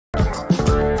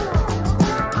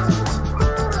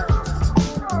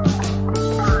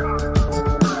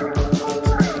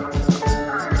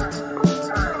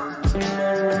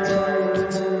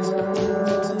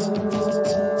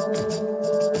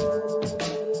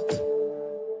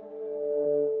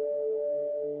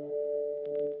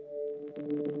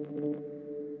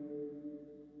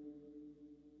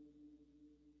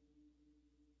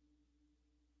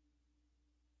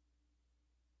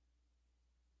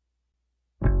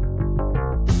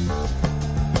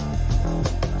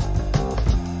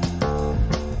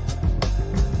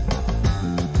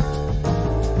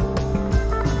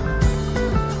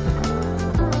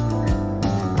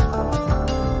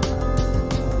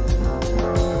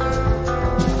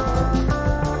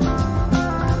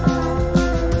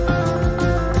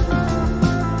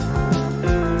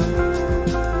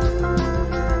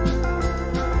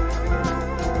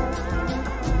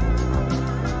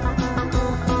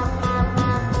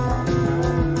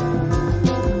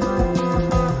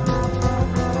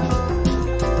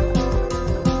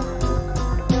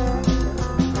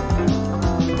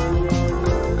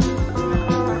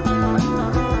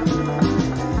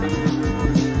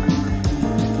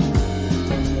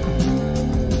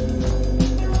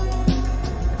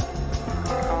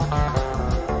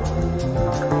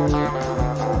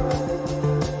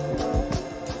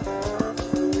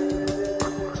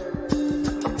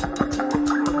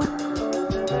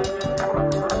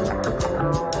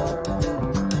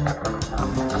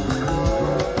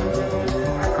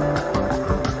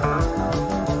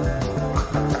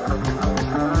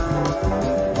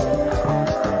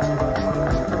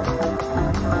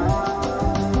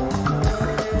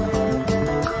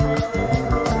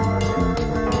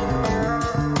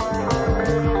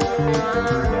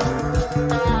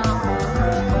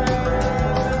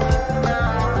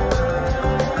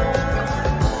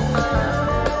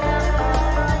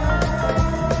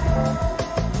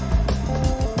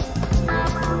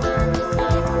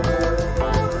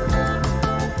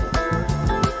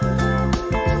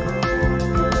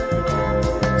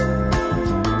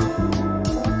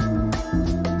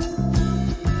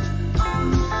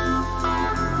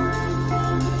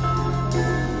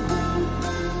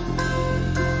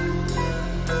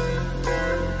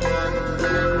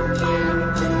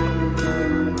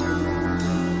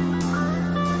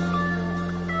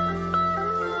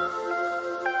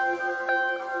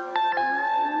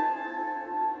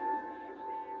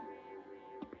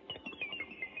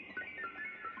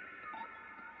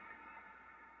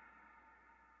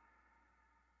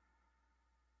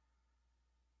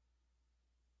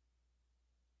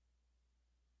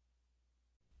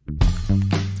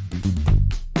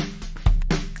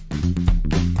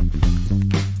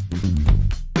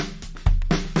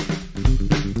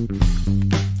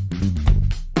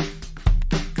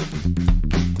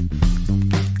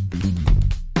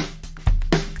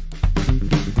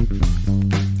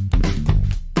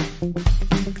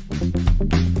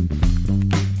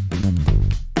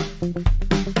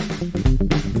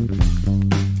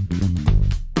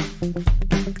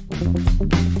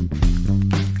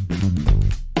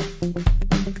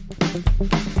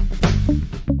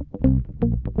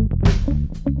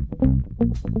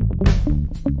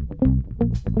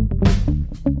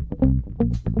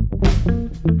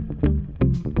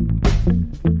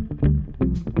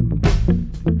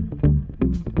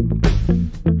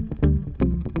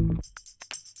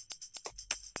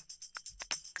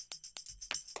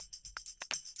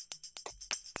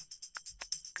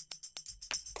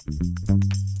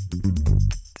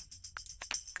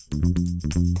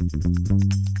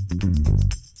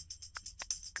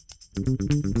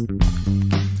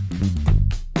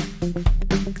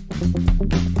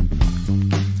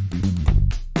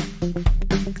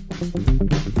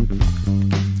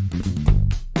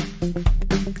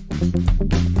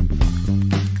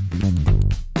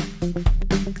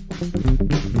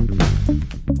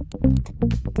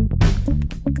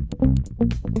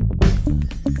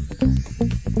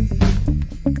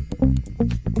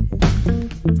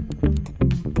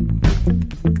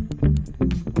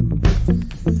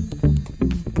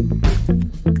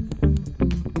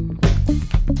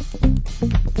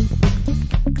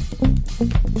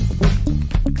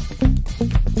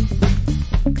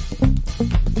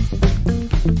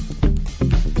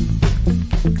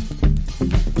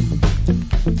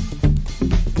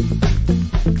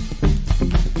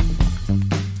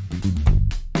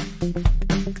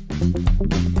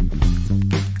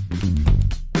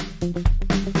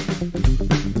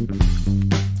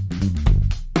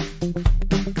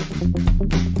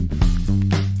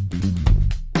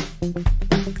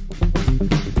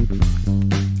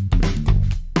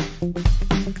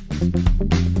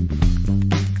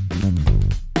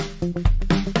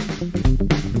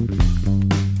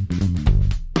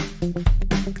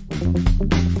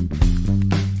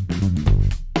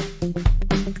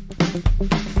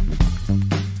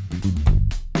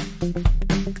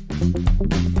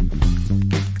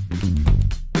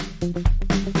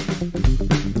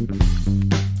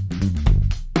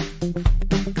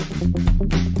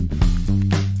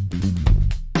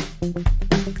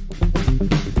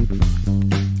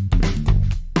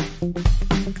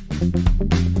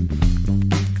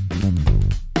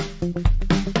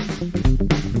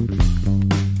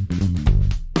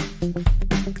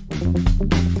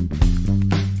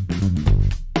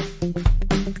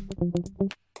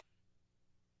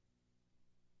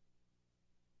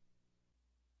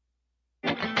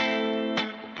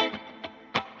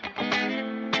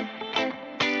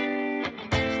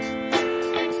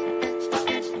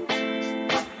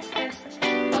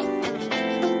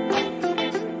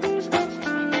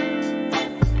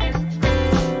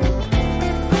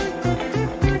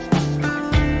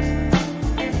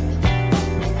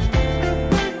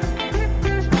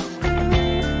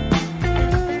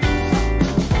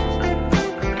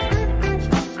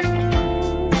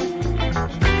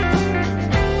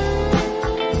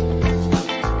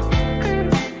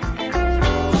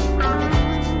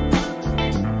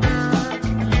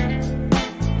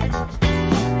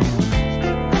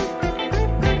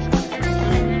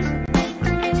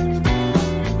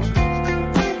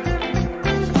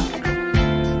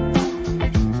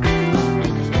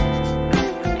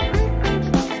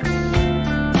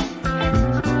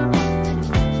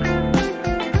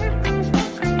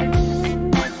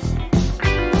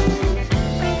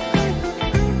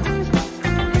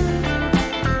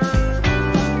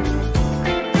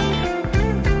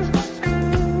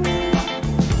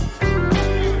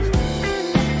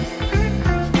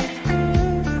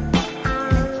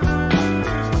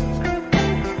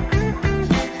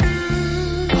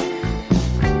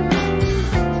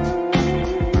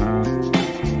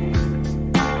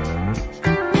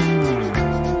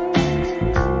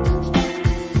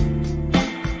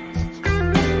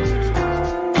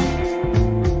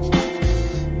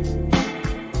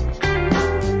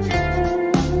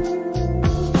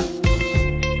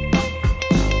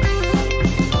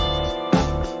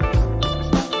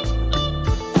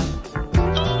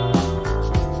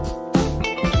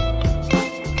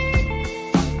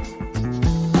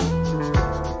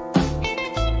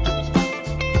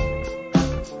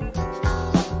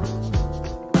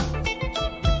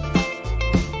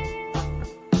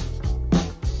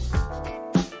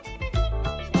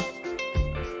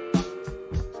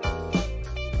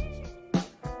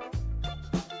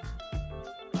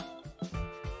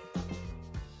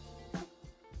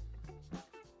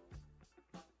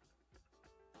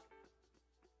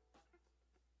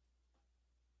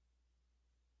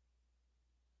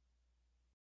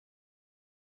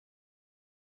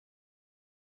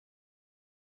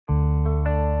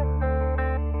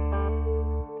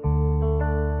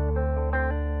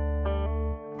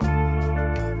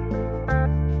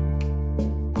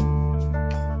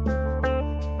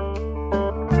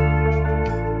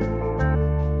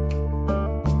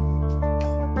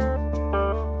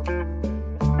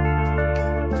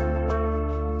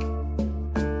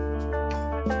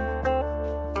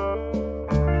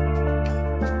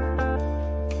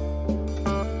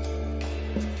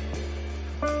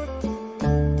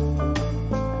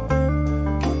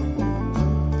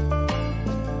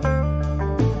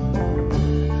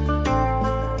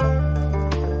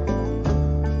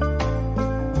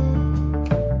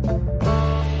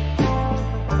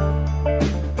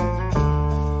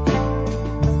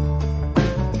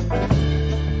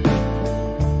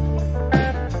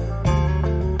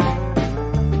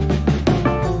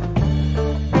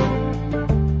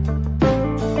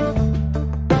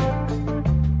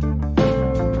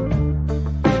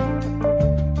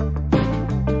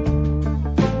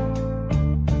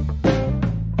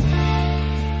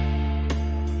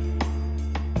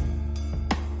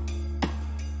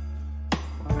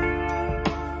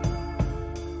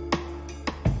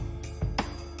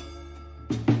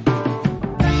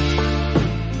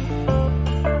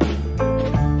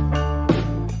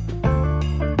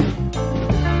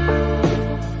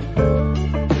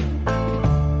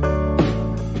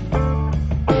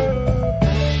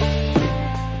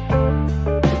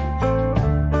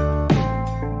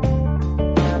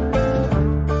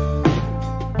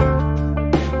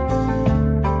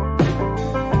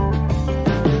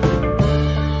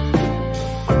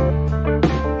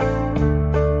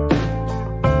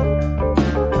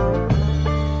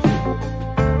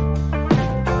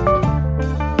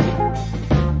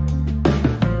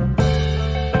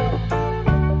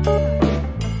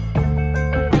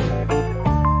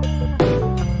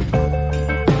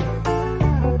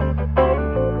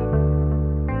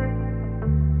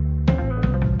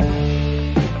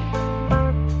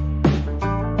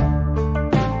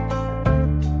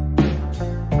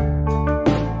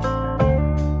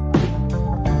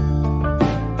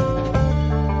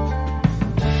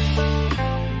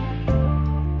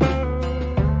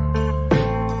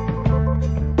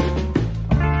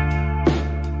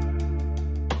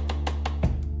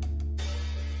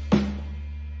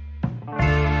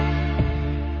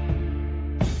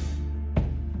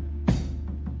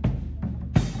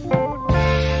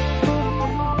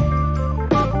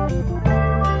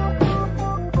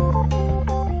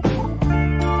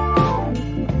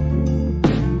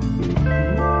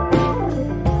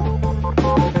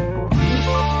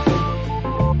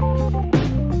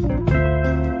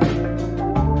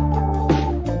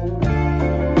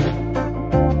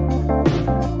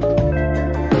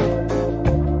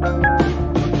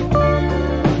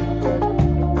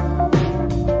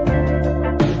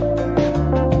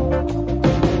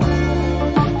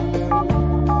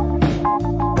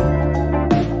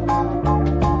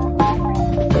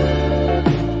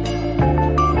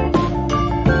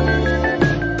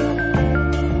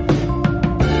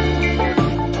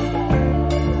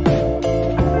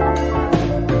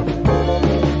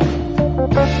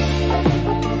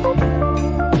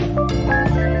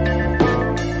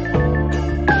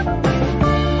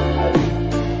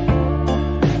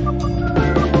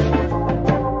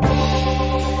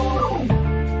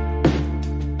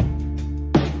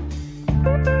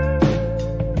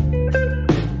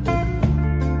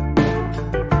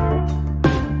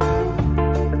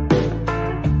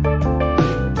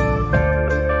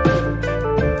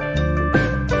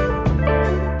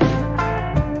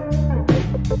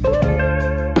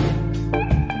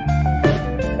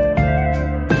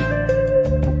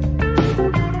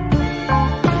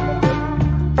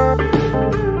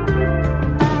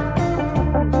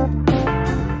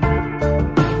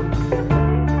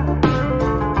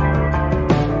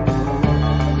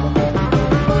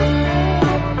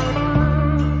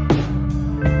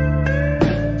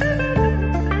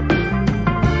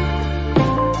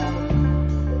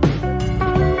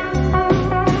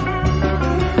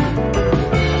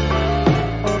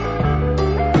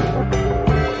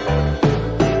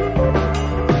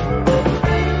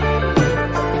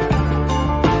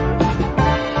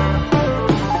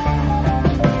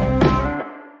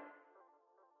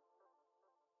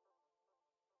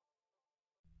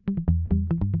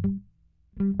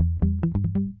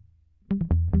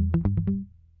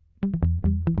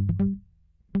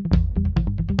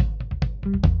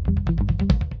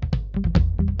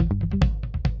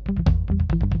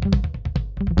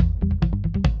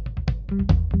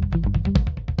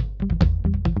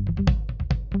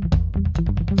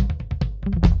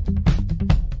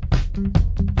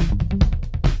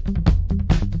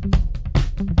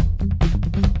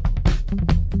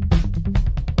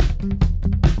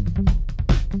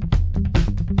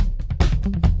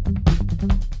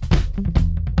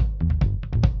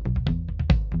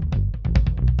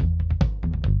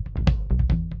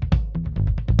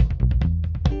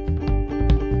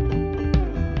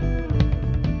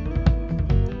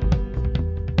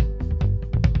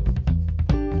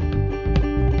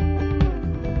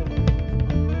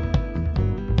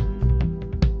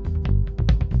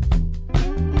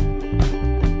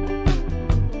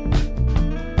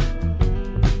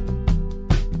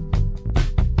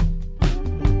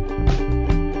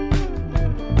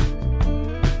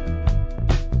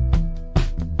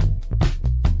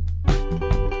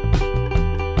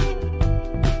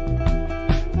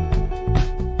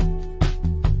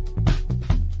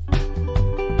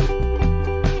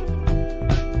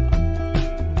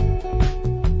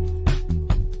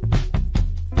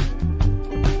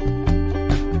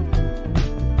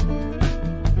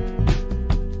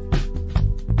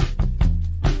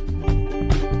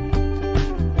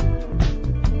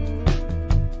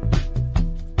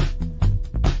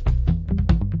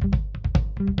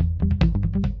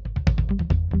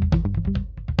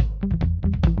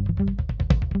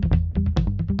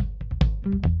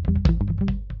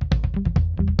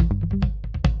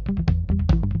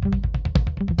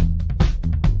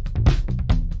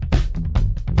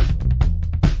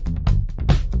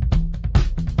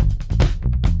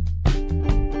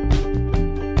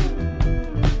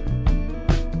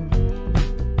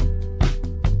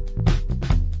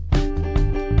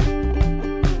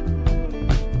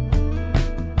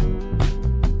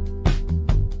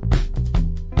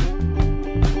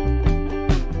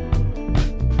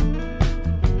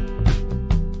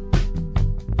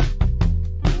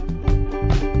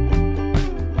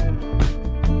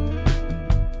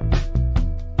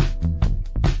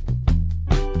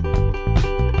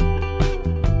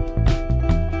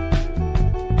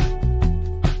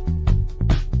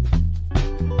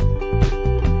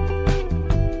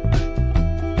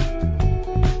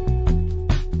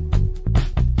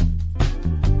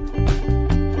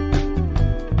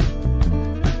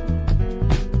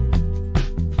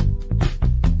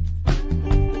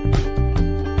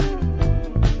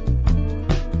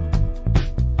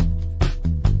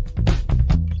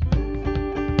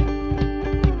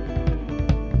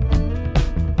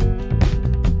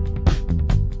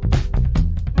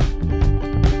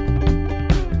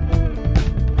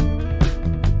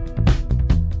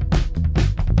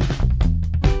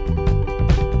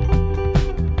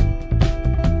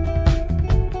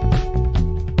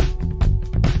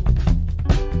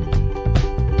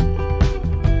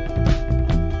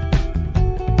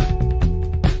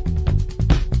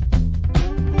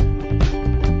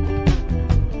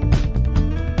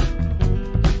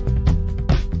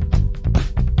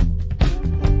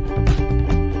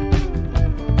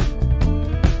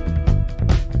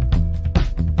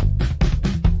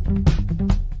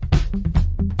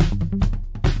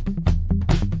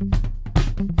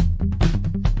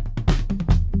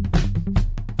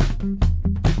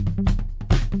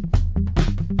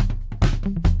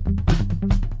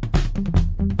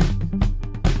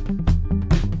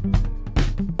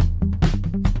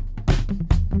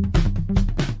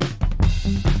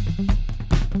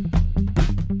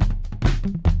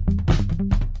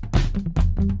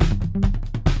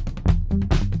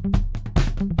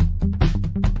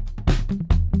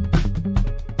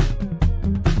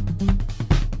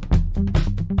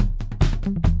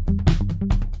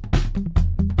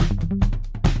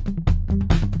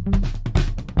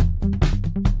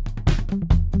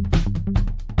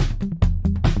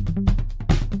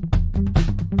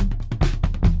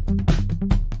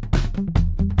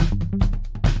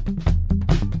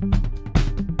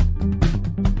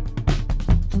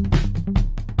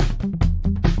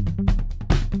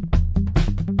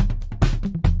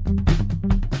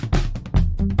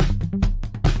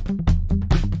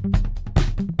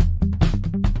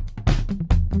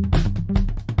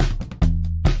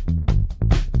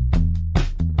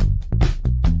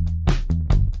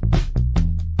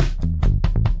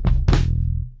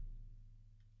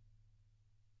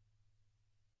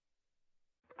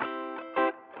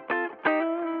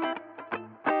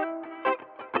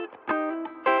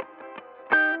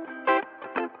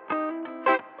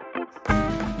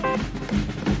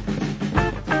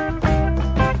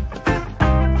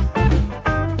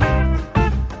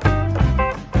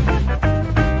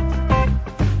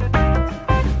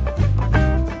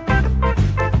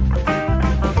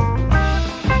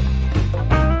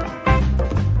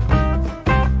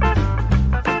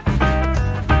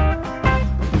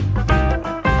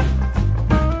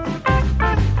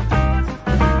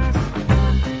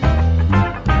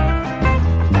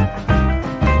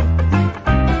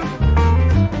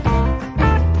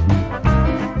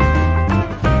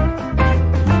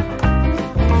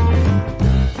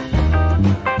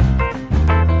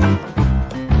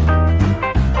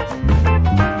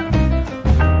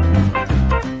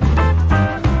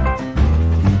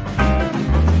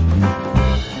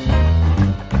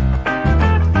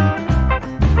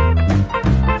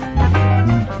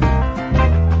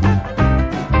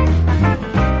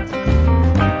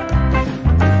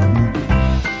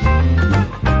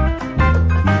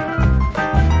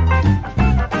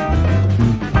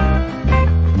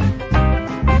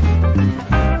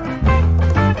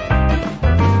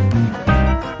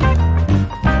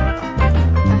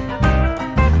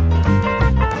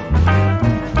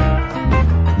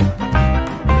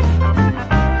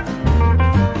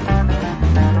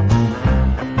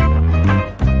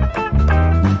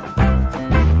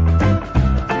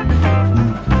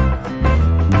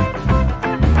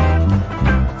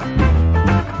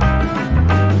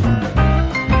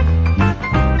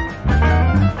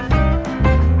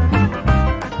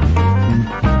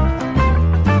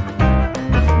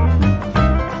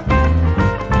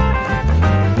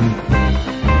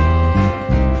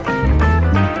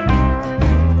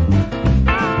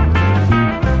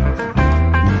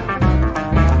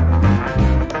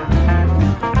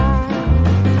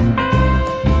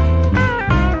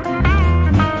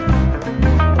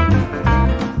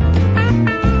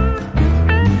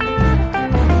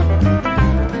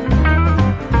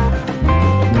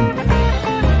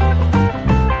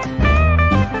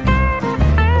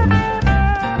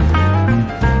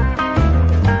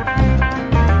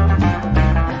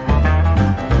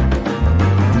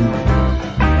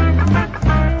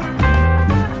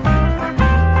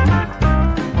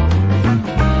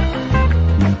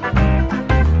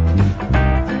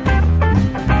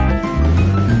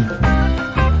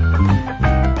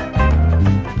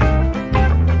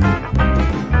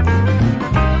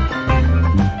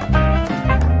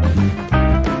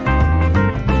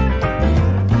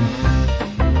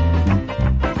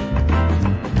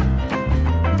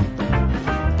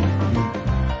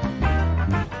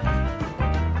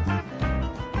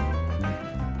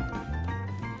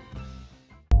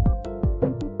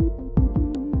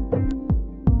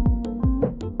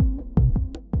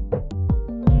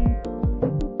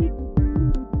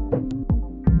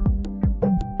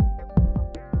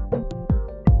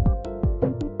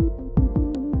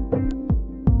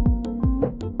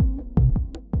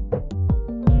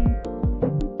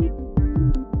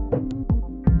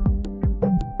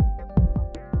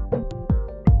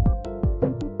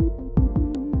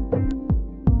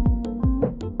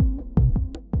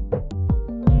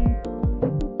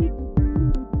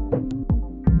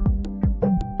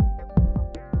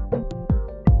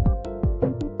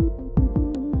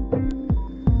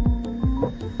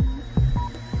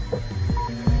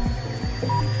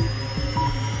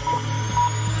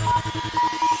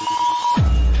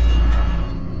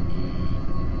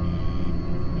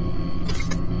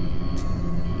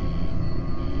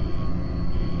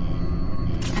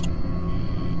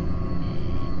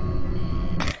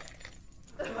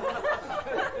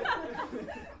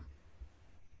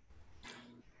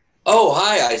Oh,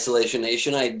 hi, Isolation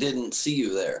Nation. I didn't see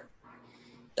you there.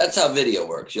 That's how video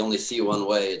works. You only see one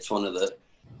way. It's one of the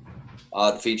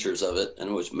odd features of it,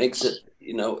 and which makes it,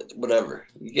 whatever.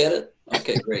 You get it?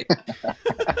 Okay, great.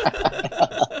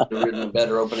 I've written a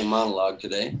better opening monologue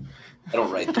today. I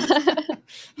don't write them.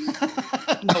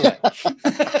 No way.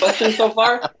 Question so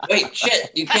far? Wait, shit,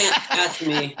 you can't ask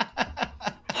me.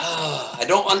 I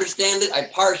don't understand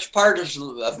it. Part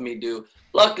of me do.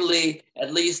 Luckily,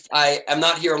 at least I am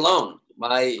not here alone.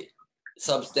 My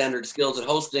substandard skills at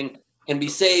hosting can be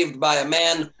saved by a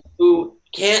man who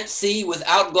can't see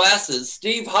without glasses.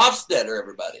 Steve Hofstetter,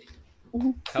 everybody.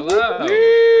 Hello.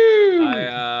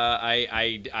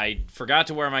 I forgot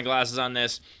to wear my glasses on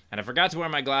this, and I forgot to wear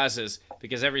my glasses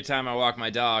because every time I walk my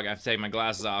dog, I have to take my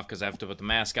glasses off because I have to put the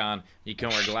mask on. You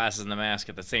can't wear glasses and the mask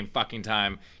at the same fucking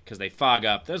time because they fog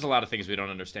up. There's a lot of things we don't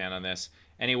understand on this.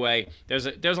 Anyway, there's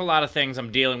a lot of things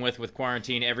I'm dealing with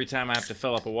quarantine. Every time I have to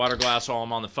fill up a water glass while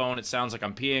I'm on the phone, it sounds like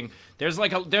I'm peeing. There's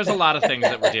a lot of things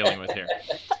that we're dealing with here.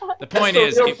 The point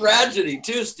is, the real tragedy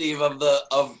too, Steve, of the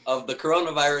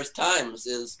coronavirus times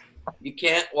is you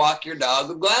can't walk your dog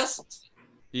with glasses.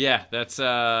 Yeah, that's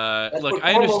look,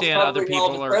 I understand other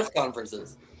people are press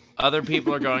conferences. Other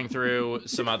people are going through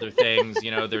some other things.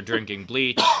 They're drinking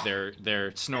bleach,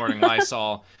 they're snorting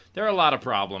Lysol. There are a lot of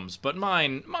problems, but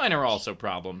mine are also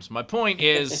problems. My point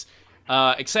is,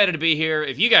 excited to be here.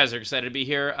 If you guys are excited to be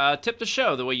here, tip the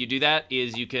show. The way you do that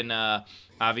is you can,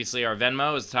 obviously our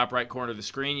Venmo is the top right corner of the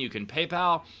screen. You can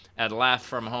PayPal at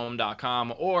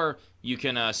laughfromhome.com, or you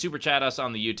can super chat us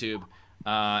on the YouTube.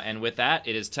 And with that,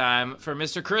 it is time for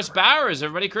Mr. Chris Bowers.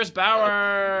 Everybody, Chris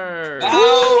Bowers.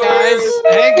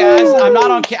 Hey guys, I'm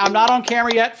not on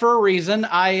camera yet for a reason.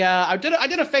 I did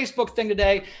a Facebook thing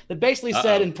today that basically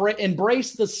said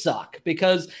embrace the suck,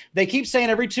 because they keep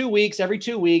saying every 2 weeks,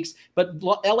 but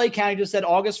LA County just said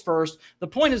August 1st. The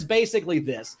point is basically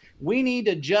this: we need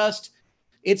to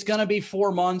it's going to be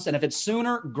 4 months, and if it's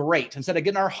sooner, great. Instead of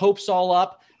getting our hopes all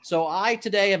up. So I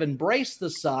today have embraced the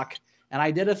suck. And I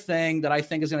did a thing that I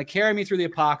think is going to carry me through the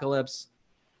apocalypse.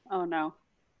 Oh, no.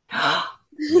 Yeah.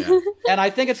 And I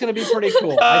think it's going to be pretty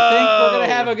cool. I think we're going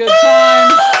to have a good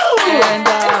time. And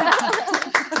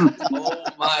oh,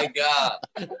 my God.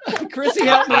 Chrissy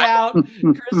helped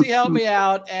me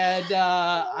out. And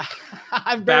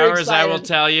I'm very Bowers, excited. I will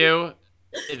tell you,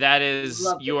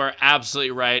 you are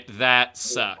absolutely right. That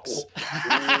sucks.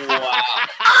 Wow.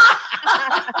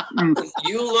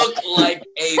 You look like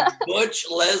a butch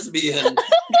lesbian.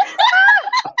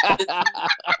 I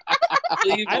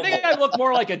think I look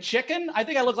more like a chicken. I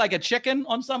think I look like a chicken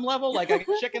on some level, like a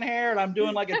chicken hair, and I'm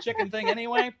doing like a chicken thing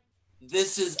anyway.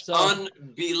 This is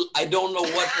unbelievable. I don't know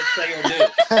what to say or do.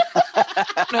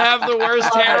 I don't have the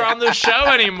worst hair on the show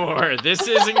anymore. This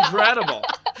is incredible.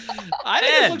 I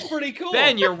think it looks pretty cool.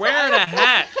 Ben, you're wearing a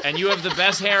hat, and you have the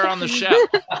best hair on the show.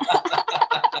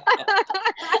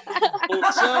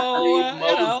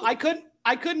 So I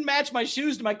couldn't match my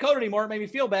shoes to my coat anymore. It made me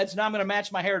feel bad, so now I'm going to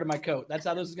match my hair to my coat. That's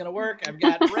how this is going to work. I've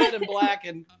got red and black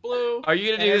and blue. Are you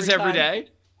going to do this every day?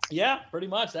 Yeah, pretty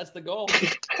much. That's the goal.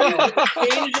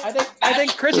 I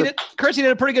think Chrissy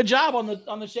did a pretty good job on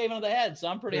the shaving of the head, so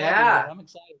I'm pretty happy with it. I'm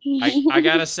excited. I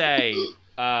gotta say,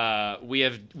 we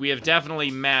have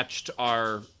definitely matched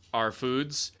our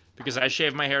foods, because I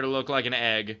shaved my hair to look like an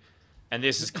egg, and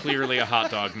this is clearly a hot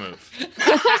dog move.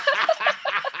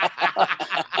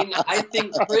 I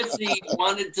think Chrissy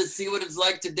wanted to see what it's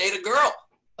like to date a girl.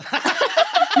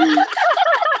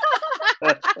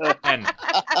 And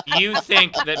you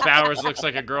think that Bowers looks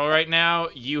like a girl right now?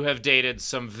 You have dated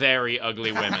some very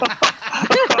ugly women. I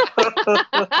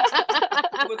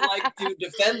would like to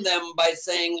defend them by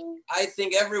saying I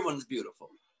think everyone's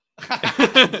beautiful.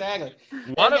 Exactly.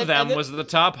 One of them was the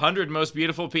top 100 most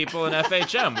beautiful people in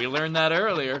FHM. We learned that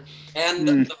earlier. And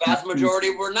the vast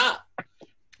majority were not.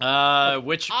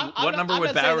 What number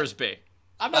would Bowers be?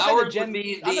 I'm not saying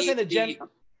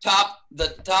the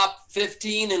top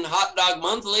 15 in Hot Dog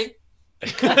Monthly.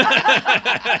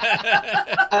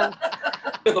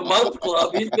 The Month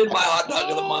Club. He's been my Hot Dog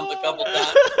of the Month a couple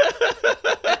times.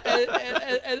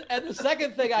 And the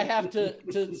second thing I have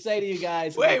to say to you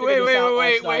guys. Wait.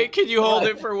 Can you hold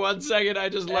it for 1 second? I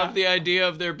just love the idea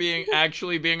of there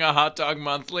actually being a Hot Dog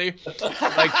Monthly.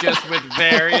 Like, just with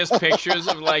various pictures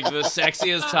of, like, the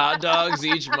sexiest hot dogs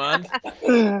each month.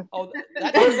 Oh,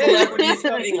 that's celebrities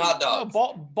eating hot dogs.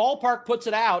 Ballpark puts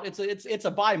it out. It's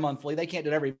a bi-monthly. They can't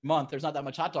do it every month. There's not that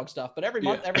much hot dog stuff. But every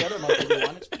month, every other month they do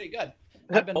one. It's pretty good.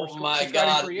 Oh my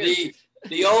God!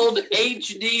 The old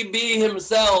HDB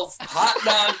himself, Hot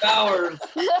Dog Bowers,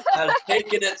 has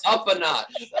taken it up a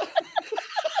notch.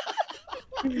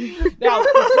 Now,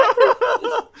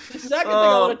 the second thing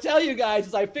I want to tell you guys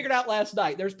is I figured out last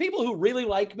night. There's people who really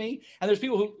like me, and there's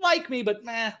people who like me, but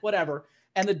whatever.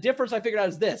 And the difference I figured out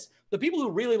is this. The people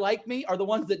who really like me are the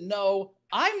ones that know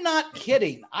I'm not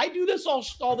kidding. I do this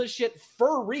all this shit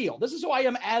for real. This is who I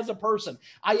am as a person.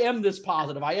 I am this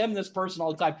positive. I am this person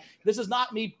all the time. This is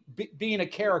not me being a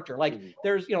character. Like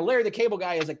there's, Larry the Cable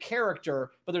Guy is a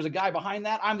character, but there's a guy behind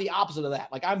that. I'm the opposite of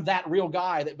that. Like I'm that real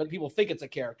guy but people think it's a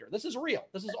character. This is real.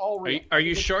 This is all real. Are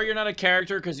you sure you're not a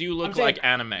character? Because you look like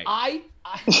anime. I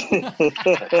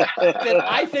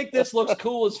think this looks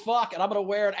cool as fuck, and I'm gonna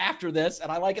wear it after this.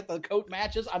 And I like it. The coat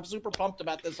matches. I'm super pumped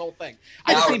about this whole thing.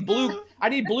 I just need blue. I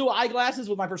need blue eyeglasses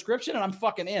with my prescription, and I'm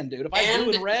fucking in, dude. If I have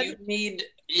blue and red, you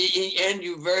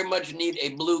very much need a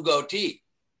blue goatee.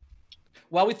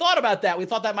 Well, we thought about that. We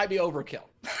thought that might be overkill.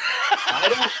 I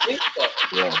don't think so.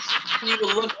 Yes. I want you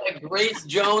to look like Grace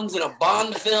Jones in a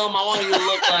Bond film. I want you to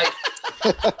look like.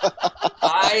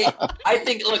 I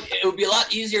think. Look, it would be a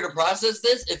lot easier to process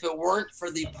this if it weren't for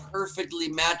the perfectly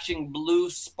matching blue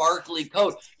sparkly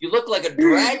coat. You look like a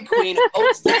drag queen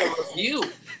hosting a review.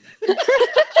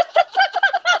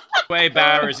 Way,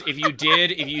 Bowers, if you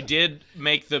did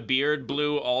make the beard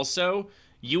blue also,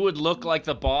 you would look like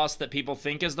the boss that people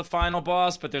think is the final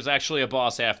boss, but there's actually a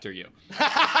boss after you.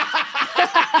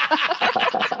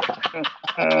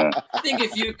 I think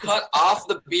if you cut off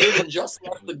the beard and just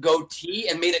left the goatee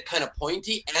and made it kind of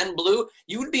pointy and blue,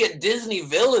 you would be a Disney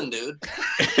villain, dude.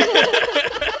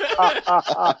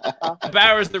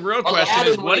 Bowers, the real question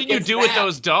is, what did you do with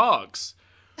those dogs?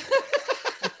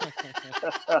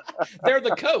 They're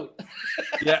the coat.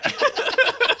 Yeah.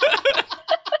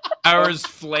 Bowers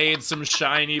flayed some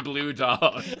shiny blue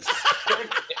dogs.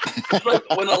 Like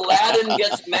when Aladdin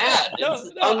gets mad,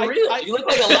 it's unreal. You look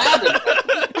like Aladdin.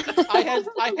 I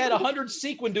had 100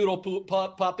 sequin doodle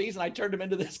puppies, and I turned them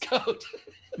into this coat.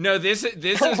 No, this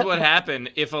is what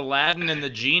happened if Aladdin and the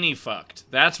genie fucked.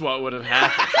 That's what would have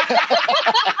happened.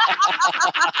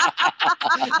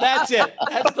 That's it.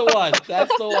 That's the one.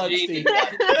 That's the one, Steve.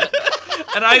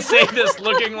 And I say this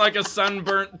looking like a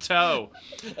sunburnt toe.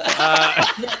 He's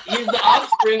the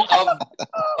offspring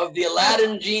of the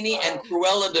Aladdin genie and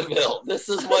Cruella de Vil. This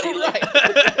is what he looks like.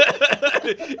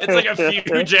 It's like a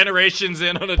few generations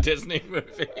in on a Disney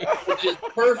movie. Which is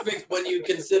perfect when you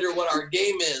consider what our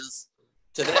game is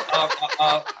today,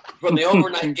 from the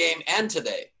overnight game and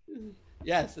today.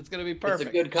 Yes, it's going to be perfect. It's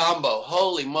a good combo.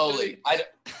 Holy moly.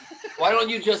 Why don't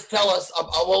you just tell us?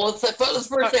 Well, let's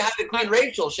first say hi to Queen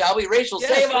Rachel, shall we? Rachel,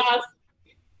 save us.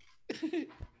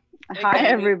 Hi,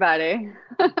 everybody.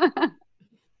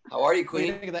 How are you, Queen? What do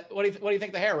you think of that? What do you think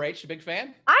of the hair, Rach? You a big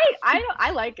fan?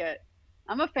 I like it.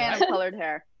 I'm a fan of colored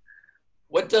hair.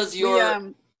 What does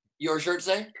your shirt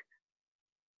say?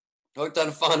 Hooked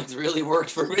on Phonics really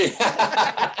worked for me.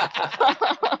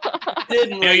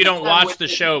 You don't watch the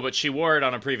show, but she wore it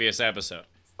on a previous episode.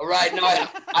 Right. No,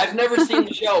 I've never seen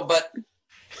the show, but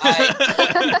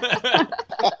I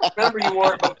remember you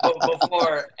wore it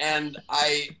before, and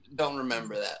I don't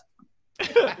remember that.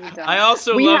 I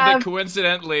also love that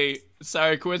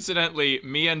coincidentally,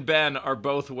 me and Ben are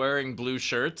both wearing blue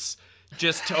shirts.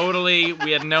 Just totally, we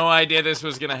had no idea this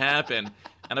was going to happen.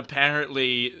 And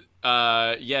apparently,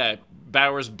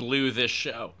 Bowers blew this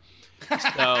show.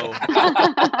 So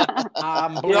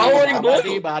you're wearing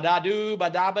blue. That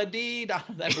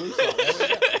blue song.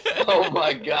 Oh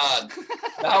my God,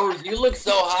 Bowers, you look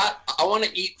so hot. I want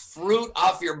to eat fruit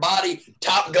off your body,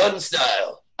 Top Gun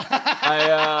style.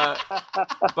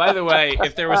 By the way,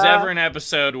 if there was ever an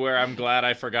episode where I'm glad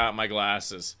I forgot my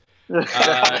glasses. So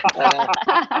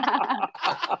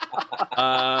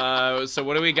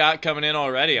what do we got coming in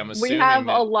already? I'm assuming we have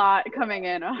a lot coming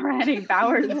in already.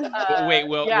 Bowers. Wait,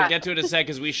 we'll get to it in a sec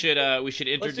because we should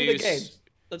introduce.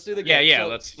 Let's do the game. Yeah.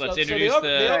 Let's introduce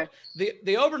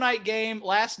the overnight game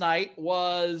last night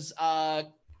was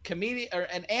comedian or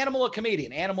an animal, a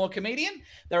comedian.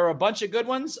 There were a bunch of good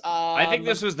ones. I think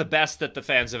this was the best that the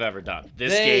fans have ever done.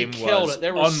 This game killed was it.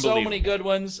 There were so many good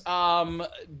ones.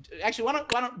 Actually, why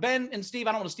don't Ben and Steve?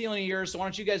 I don't want to steal any of yours, so why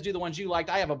don't you guys do the ones you liked?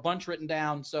 I have a bunch written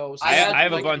down. So I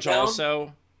have a bunch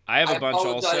also.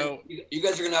 You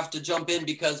guys are gonna have to jump in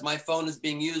because my phone is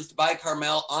being used by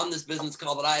Carmel on this business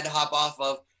call that I had to hop off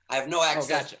of. I have no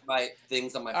access to my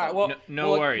things on my phone. Right,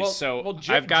 no worries.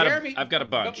 I've got a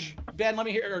bunch. Ben, let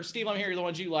me hear, or Steve, let me hear the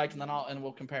ones you liked, and then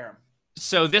we'll compare them.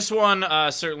 So this one,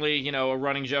 certainly, a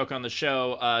running joke on the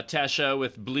show, Tesha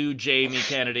with Blue Jamie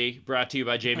Kennedy, brought to you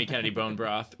by Jamie Kennedy Bone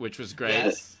Broth, which was great.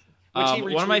 Yes.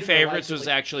 One of my favorites was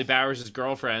actually Bowers'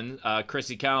 girlfriend,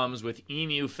 Chrissy Callums with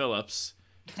Emu Phillips.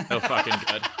 So fucking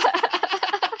good.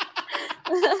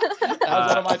 That was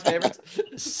one of my favorites.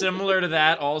 Similar to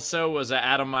that also was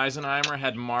Adam Eisenheimer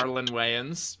had Marlon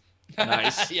Wayans.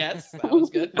 Nice. Yes, that was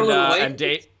good. And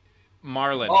Dave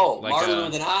Marlon. Oh, like Marlon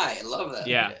with an I. I love that.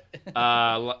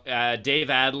 Yeah. Dave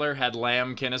Adler had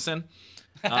Lamb Kinnison.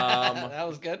 That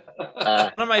was good.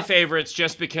 One of my favorites,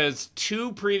 just because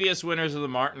 2 previous winners of the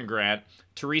Martin Grant,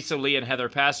 Teresa Lee and Heather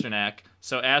Pasternak.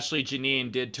 So Ashley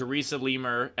Janine did Teresa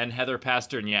Lemer and Heather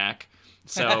Pasternak.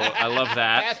 So I love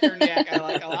that. Pasternak, I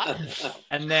like a lot.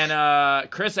 And then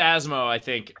Chris Asmo, I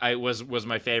think was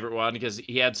my favorite one because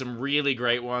he had some really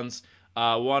great ones.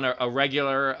 One a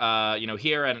regular,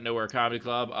 here at Nowhere Comedy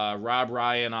Club, Rob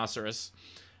Ryan Osiris.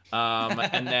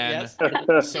 And then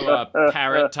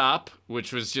Parrot Top,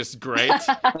 which was just great.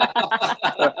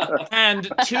 And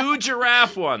 2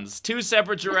 giraffe ones, 2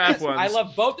 separate giraffe ones. I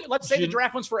love both. Let's save the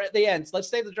giraffe ones for the end. Let's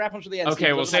save the giraffe ones for the end.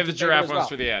 Okay, we'll save the giraffe ones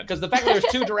for the end. Because the fact that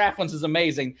there's 2 giraffe ones is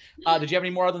amazing. Did you have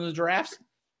any more other than the giraffes?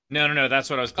 No, that's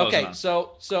what I was closing on. Okay,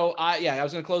 so I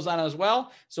was going to close on it as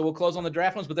well. So we'll close on the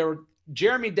draft ones, but there were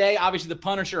Jeremy Day, obviously the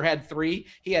Punisher, had 3.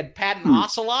 He had Patton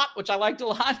Ocelot, which I liked a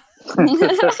lot.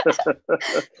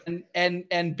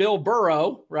 and Bill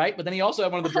Burrow, right? But then he also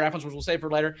had one of the draft ones, which we'll save for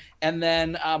later. And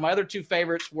then my other 2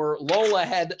 favorites were Lola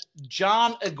had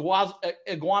John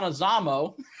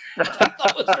Iguanazamo, which I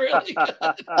thought was really good.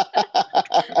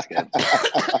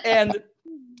 And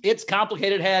It's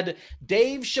Complicated had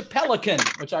Dave Chappellican,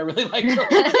 which I really like. Can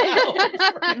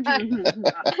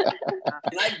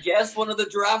I guess one of the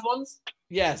giraffe ones?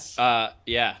 Yes.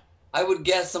 Yeah. I would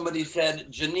guess somebody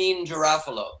said Janine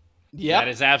Girafalo. Yeah, that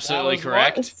is absolutely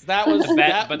correct. That was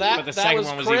but the second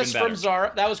one was Chris even better. from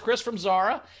Zara. That was Chris from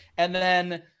Zara, and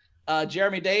then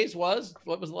Jeremy Days was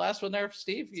what was the last one there,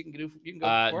 Steve? You can go.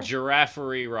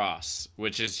 Giraffery Ross,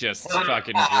 which is just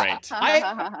fucking great.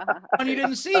 One you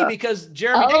didn't see because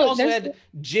Jeremy Days also had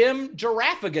Jim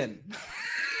Giraffigan.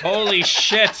 Holy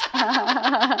shit!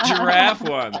 Giraffe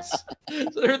ones.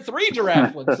 So there are 3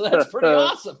 giraffe ones. So that's pretty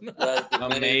awesome. That's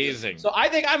amazing. So I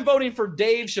think I'm voting for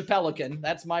Dave Chappellican.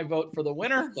 That's my vote for the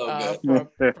winner. So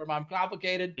from I'm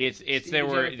Complicated.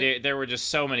 There were just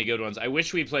so many good ones. I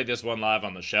wish we played this one live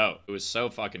on the show. It was so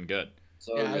fucking good.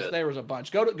 There was a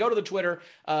bunch. Go to the Twitter,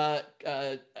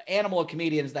 Animal of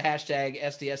Comedians, the hashtag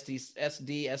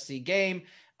SDSC game.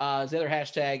 Is the other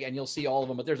hashtag, and you'll see all of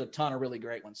them, but there's a ton of really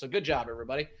great ones. So good job,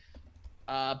 everybody.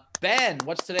 Ben,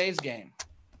 what's today's game?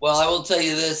 Well, I will tell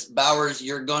you this, Bowers,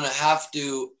 you're going to have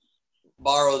to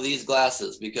borrow these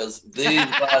glasses because these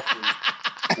glasses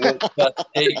will just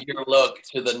take your look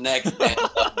to the next level.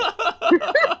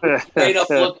 Straight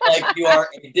up look like you are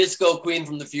a disco queen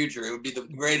from the future. It would be the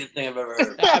greatest thing I've ever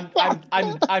heard.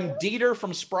 I'm Dieter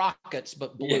from Sprockets,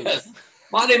 but blue. Yes.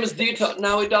 My name is Dieter.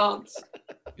 Now we dance.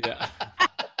 Yeah.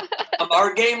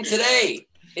 Our game today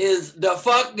is the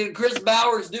fuck did Chris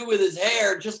Bowers do with his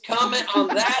hair? Just comment on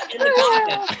that in the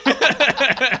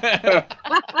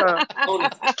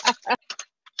comments.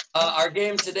 Our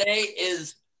game today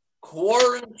is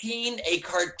quarantine a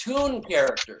cartoon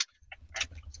character.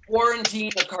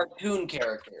 Quarantine a cartoon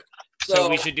character. So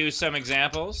we should do some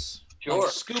examples. Sure.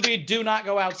 Scooby, do not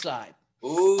go outside.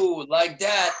 Ooh, like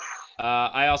that.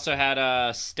 I also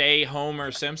had Stay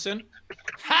Homer Simpson.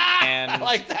 And I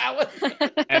like that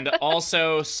one. And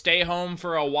also Stay Home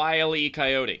for a Wile E.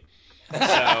 Coyote.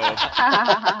 So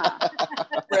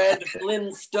Fred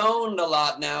Flintstone a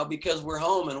lot now because we're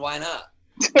home and why not?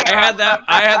 I had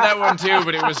that one too,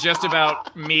 but it was just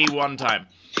about me one time.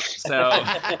 So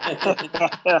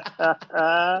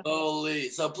holy.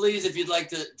 So please, if you'd like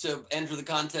to enter the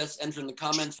contest, enter in the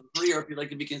comments for free, or if you'd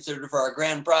like to be considered for our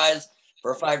grand prize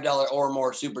for a $5 or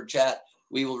more super chat,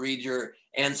 we will read your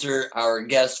answer. Our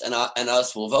guests and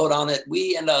us will vote on it.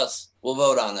 We and us will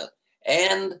vote on it.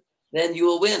 And then you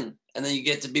will win. And then you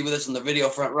get to be with us in the video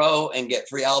front row and get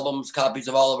free albums, copies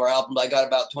of all of our albums. I got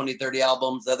about 20, 30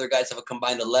 albums. The other guys have a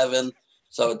combined 11.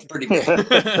 So it's pretty great.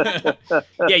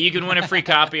 Yeah, you can win a free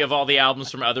copy of all the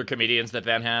albums from other comedians that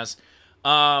Ben has.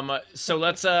 So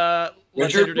let's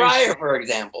Richard Pryor, for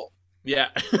example. Yeah.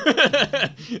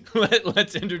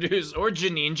 Let's introduce, or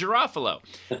Janine Girafalo.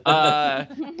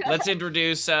 Let's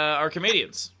introduce our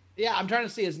comedians. Yeah, I'm trying to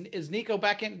see. Is Neko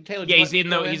back in? Taylor? Yeah, he's in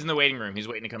the waiting room. He's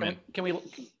waiting to come in. Can we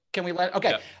let? Okay.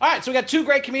 Yeah. All right. So we got 2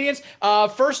 great comedians.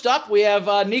 First up, we have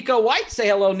Neko White. Say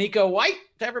hello, Neko White,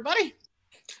 to everybody.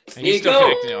 And he's still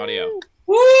connecting audio.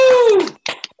 Woo!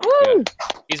 Yeah.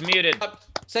 He's muted.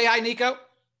 Say hi, Neko.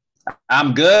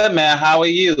 I'm good, man. How are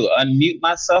you? Unmute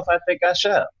myself. I think I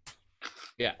shall.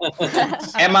 Yeah.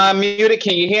 Am I muted?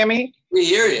 Can you hear me? We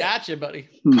hear you. Gotcha, buddy.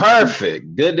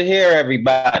 Perfect. Good to hear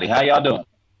everybody. How y'all doing?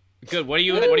 Good. What are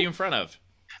you in front of?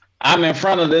 I'm in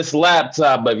front of this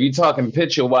laptop, but if you're talking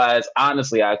picture-wise,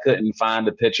 honestly, I couldn't find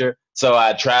the picture. So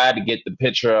I tried to get the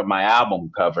picture of my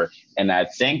album cover, and I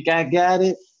think I got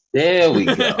it. There we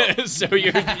go. So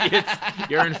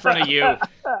you're in front of you.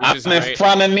 I'm in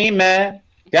front of me, man.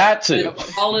 Got to.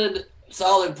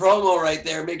 Solid promo right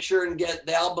there. Make sure and get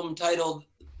the album titled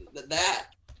that.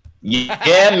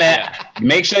 Yeah, man.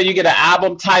 Make sure you get an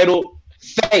album titled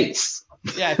Face.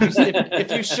 Yeah,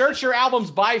 if you search your albums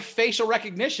by facial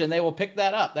recognition, they will pick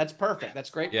that up. That's perfect.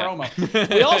 That's great promo.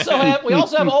 We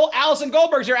also have old Allison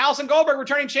Goldberg's here. Allison Goldberg,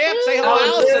 returning champ. Say hello,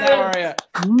 Allison. How are you?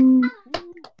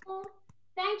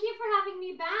 Thank you for having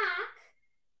me back.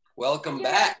 Welcome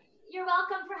back. You're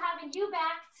welcome for having you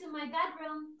back to my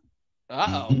bedroom.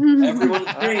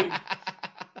 Everyone's dream.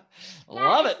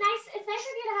 Love it. It's nice of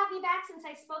you to have me back since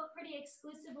I spoke pretty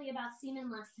exclusively about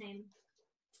semen last time.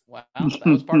 Wow, that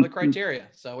was part of the criteria.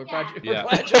 So we're glad you're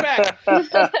back.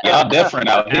 Y'all different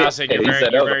out here. Allison, you're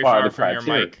very far from your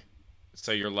mic,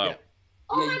 so you're low.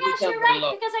 Oh my gosh, you're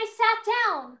right, because I sat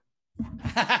down.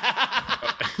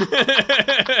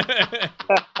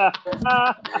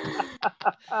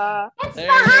 It's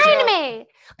behind me.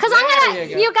 Because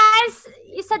you guys,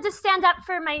 you said to stand up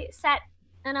for my set,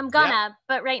 and I'm gonna,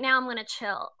 but right now I'm gonna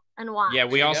chill and watch. Yeah,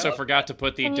 we also forgot to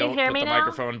put don't put the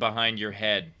microphone behind your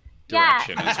head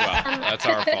direction as well. That's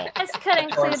our fault. I just could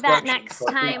include that next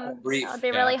time. That would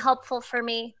be really helpful for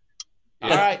me. All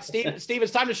right, Steve,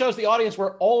 it's time to show us the audience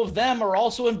where all of them are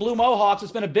also in blue mohawks.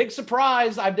 It's been a big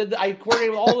surprise. I coordinated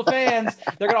with all the fans.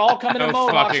 They're going to all come in no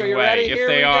mohawks. Fucking Are you way. ready? If Here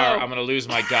they are, go. I'm going to lose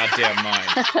my goddamn mind.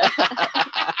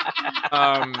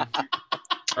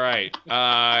 All right,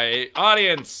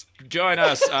 audience, join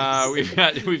us.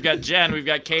 We've got Jen, we've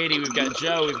got Katie, we've got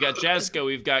Joe, we've got Jessica,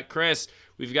 we've got Chris,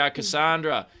 we've got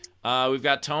Cassandra, we've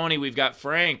got Tony, we've got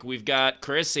Frank, we've got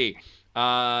Chrissy.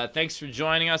 Thanks for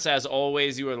joining us. As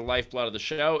always, you are the lifeblood of the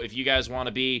show. If you guys want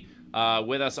to be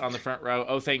with us on the front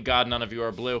row, thank God none of you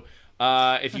are blue.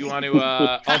 If you want to,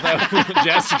 although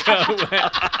Jessica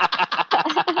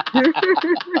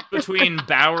between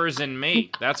Bowers and me,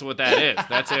 that's what that is.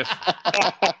 That's if.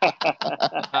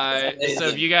 So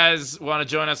if you guys want to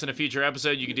join us in a future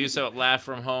episode, you can do so at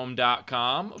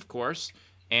laughfromhome.com, of course.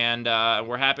 And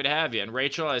we're happy to have you. And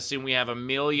Rachel, I assume we have a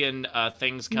million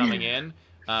things coming in.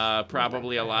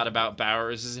 Probably a lot about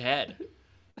Bowers' head.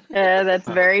 Yeah, that's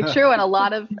very true, and a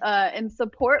lot of in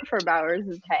support for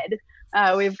Bowers' head.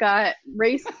 We've got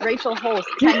Rachel Holst,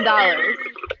 $10.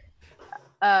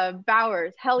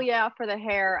 Bowers, hell yeah for the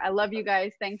hair. I love you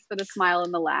guys. Thanks for the smile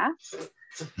and the laugh.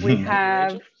 We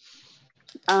have,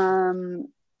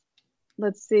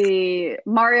 let's see,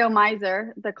 Mario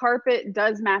Miser. The carpet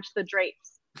does match the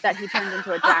drapes that he turned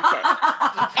into a jacket.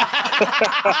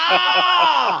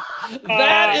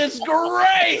 That is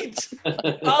great.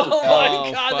 Oh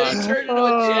my God, that he turned into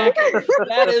a jacket.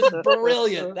 That is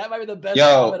brilliant. That might be the best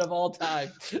comment of all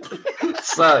time.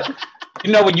 So,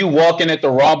 you know, when you walk in at the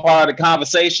wrong part of the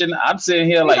conversation, I'm sitting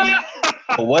here like,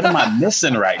 what am I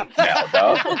missing right now,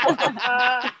 dog?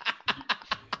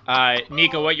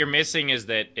 Neko, what you're missing is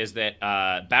that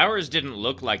Bowers didn't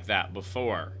look like that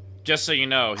before. Just so you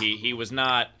know, he was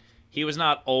not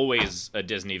always a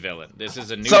Disney villain. This is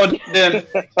a new. So then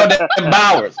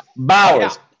Bowers.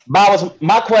 Yeah.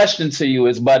 My question to you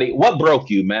is, buddy, what broke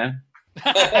you, man?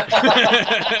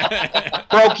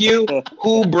 Broke you?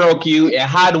 Who broke you? And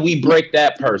how do we break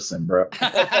that person, bro? See,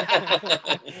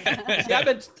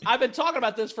 I've been talking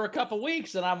about this for a couple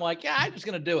weeks, and I'm like, yeah, I'm just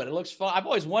gonna do it. It looks fun. I've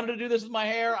always wanted to do this with my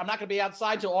hair. I'm not gonna be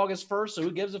outside till August 1st, so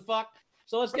who gives a fuck?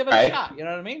 So let's give it a shot. You know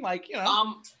what I mean? Like, you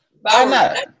know.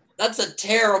 Bowers, that's a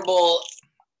terrible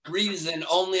reason,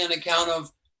 only on account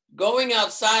of going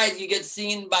outside. You get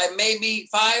seen by maybe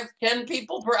 5-10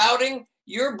 people per outing.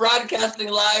 You're broadcasting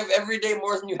live every day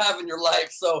more than you have in your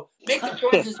life. So make the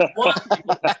choices you want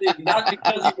people to see, not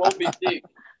because you won't be seen.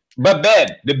 But Ben,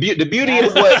 the beauty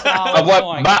of what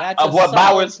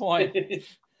Bowers,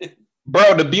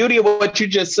 bro, the beauty of what you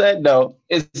just said though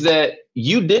is that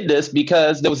you did this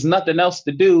because there was nothing else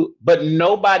to do, but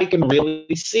nobody can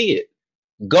really see it.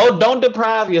 Don't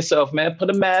deprive yourself, man. Put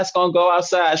a mask on, go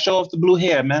outside, show off the blue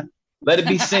hair, man. Let it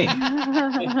be seen.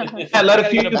 Let a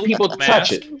few people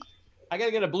touch it. I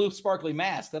gotta get a blue sparkly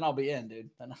mask, then I'll be in, dude.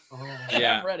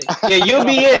 Yeah. I'm ready. Yeah, you'll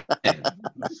be in.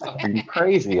 Fucking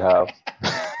crazy, huh?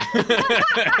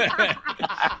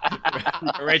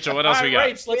 Rachel, what else we got?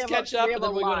 Rach, let's catch up. And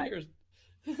then we go to yours.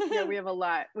 Yeah, we have a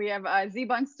lot. We have Z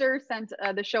Bunster sent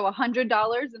the show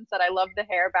 $100 and said, "I love the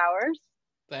hair, Bowers."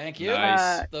 Thank you.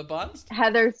 Nice. The buns.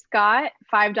 Heather Scott,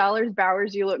 $5.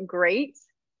 Bowers, you look great.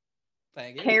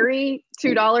 Thank you. Carrie,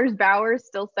 $2. Bowers,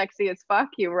 still sexy as fuck.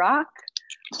 You rock.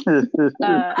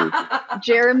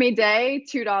 Jeremy Day,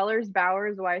 $2.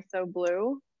 Bowers, why so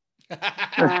blue?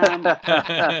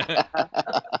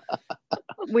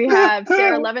 We have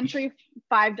Sarah Leventree,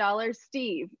 $5.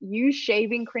 Steve, use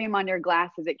shaving cream on your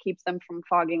glasses. It keeps them from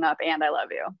fogging up, and I love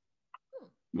you.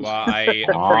 Well, I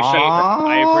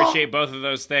appreciate both of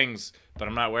those things, but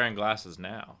I'm not wearing glasses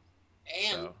now.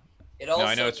 And so. it also, no,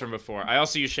 I know it's from before. I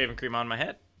also use shaving cream on my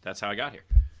head. That's how I got here.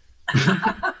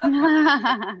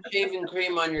 Shaving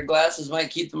cream on your glasses might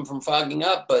keep them from fogging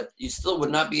up, but you still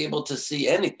would not be able to see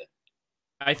anything.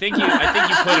 I think you put it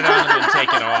on and then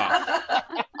take it off.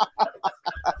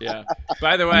 Yeah.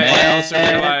 By the way, I also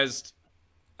realized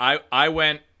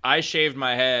I shaved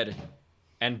my head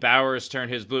and Bowers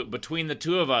turned his blue. Between the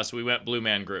two of us, we went Blue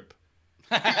Man Group.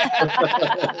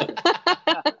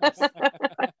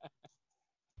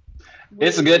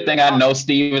 It's a good thing I know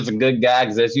Steve is a good guy,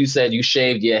 because as you said, you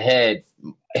shaved your head.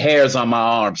 Hairs on my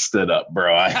arm stood up,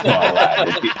 bro. I ain't gonna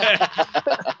lie.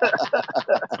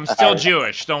 I'm still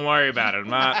Jewish. Don't worry about it. I'm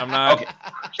not. Okay.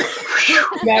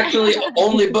 We actually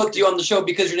only booked you on the show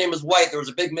because your name is White. There was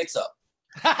a big mix-up.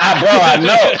 Bro, I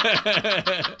know.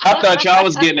 I thought y'all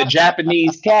was getting a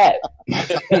Japanese cat. If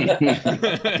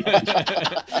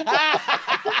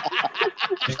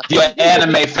you're an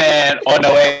anime fan or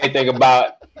know anything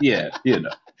about, yeah, you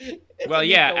know. Well,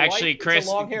 yeah, actually, Chris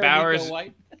Bowers.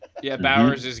 Yeah,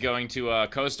 Bowers is going to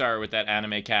co-star with that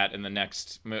anime cat in the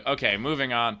next. Okay,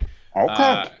 moving on.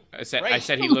 Okay. I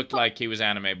said he looked like he was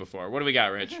anime before. What do we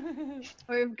got, Rich?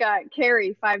 We've got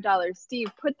Carrie, $5.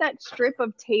 Steve, put that strip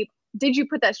of tape. Did you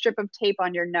put that strip of tape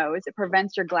on your nose? It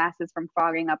prevents your glasses from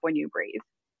fogging up when you breathe.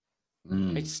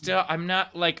 It's still, I'm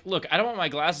not like, look, I don't want my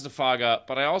glasses to fog up,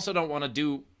 but I also don't want to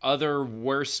do other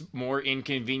worse, more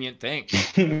inconvenient things.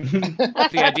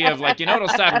 The idea of like, it'll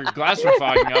stop your glasses from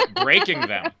fogging up, breaking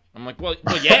them. I'm like, well,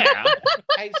 yeah.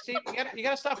 Hey, Steve, you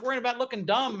gotta stop worrying about looking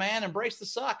dumb, man. Embrace the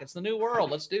suck. It's the new world.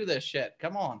 Let's do this shit.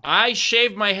 Come on. I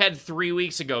shaved my head 3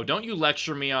 weeks ago. Don't you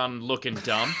lecture me on looking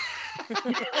dumb.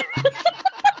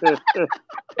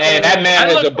 Hey, that man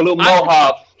with the blue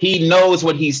mohawk, he knows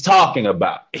what he's talking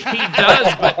about. He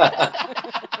does, but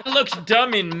I looked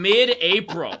dumb in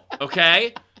mid-April,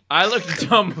 okay? I looked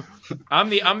dumb. I'm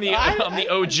the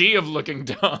OG of looking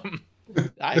dumb.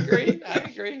 I agree.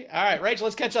 All right, Rachel,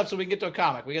 let's catch up so we can get to a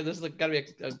comic. This is got to be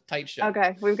a tight show.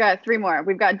 Okay, we've got 3 more.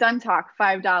 We've got Dun Talk,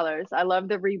 $5. I love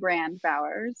the rebrand,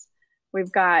 Bowers.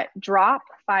 We've got Drop,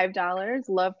 $5.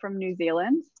 Love from New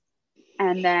Zealand.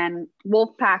 And then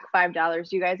Wolfpack,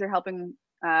 $5. You guys are helping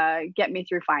get me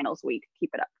through finals week.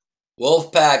 Keep it up.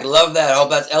 Wolfpack, love that. I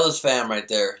hope that's Ellis fam right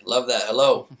there. Love that.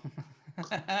 Hello.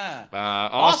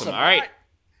 Awesome. All right.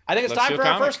 I think it's time for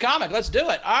our first comic. Let's do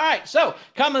it. All right. So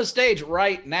coming to the stage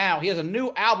right now, he has a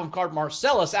new album called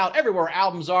Marcellus out everywhere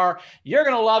albums are. You're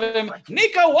going to love him.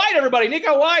 Neko White, everybody.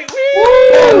 Neko White. Woo!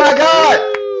 Oh, my God.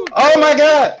 Oh my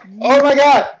God. Oh my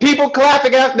God. People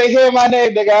clapping after they hear my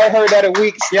name. Nigga, I heard that in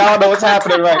weeks. Y'all know what's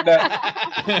happening right now.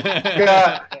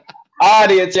 God.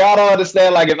 Audience, y'all don't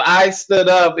understand. Like, if I stood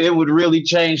up, it would really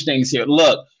change things here.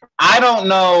 Look, I don't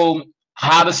know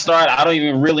how to start. I don't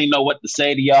even really know what to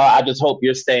say to y'all. I just hope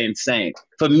you're staying sane.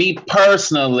 For me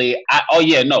personally,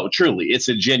 truly, it's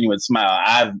a genuine smile.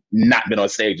 I've not been on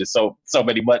stage in so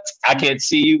many months. I can't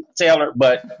see you, Taylor,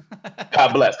 but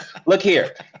God bless. Look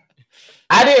here.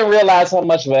 I didn't realize how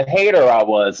much of a hater I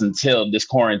was until this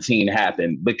quarantine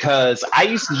happened, because I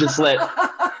used to just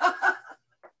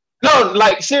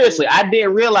seriously, I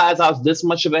didn't realize I was this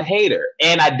much of a hater.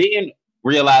 And I didn't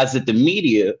realize that the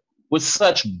media was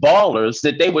such ballers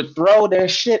that they would throw their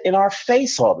shit in our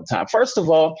face all the time. First of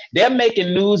all, they're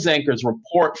making news anchors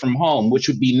report from home, which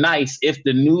would be nice if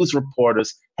the news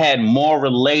reporters had more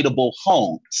relatable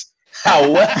homes.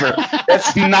 However,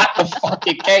 that's not the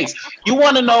fucking case. You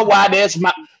want to know why there's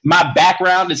my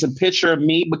background is a picture of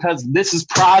me? Because this is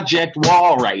Project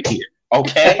Wall right here,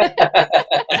 okay?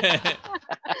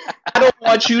 I don't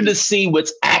want you to see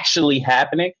what's actually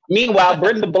happening. Meanwhile,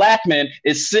 Brenda Blackman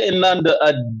is sitting under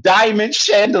a diamond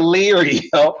chandelier,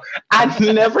 yo. I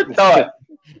never thought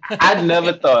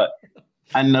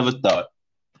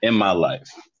in my life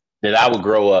that I would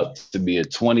grow up to be a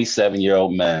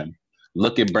 27-year-old man,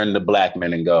 look at Brenda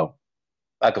Blackman and go,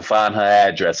 I could find her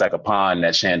address, I could pawn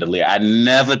that chandelier. I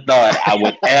never thought I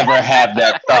would ever have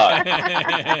that thought.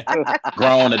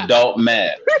 Grown adult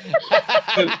man.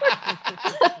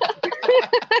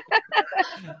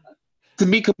 To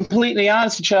be completely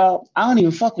honest with y'all, I don't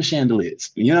even fuck with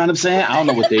chandeliers. You know what I'm saying? I don't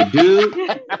know what they do.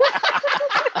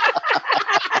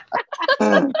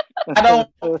 I don't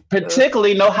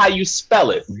particularly know how you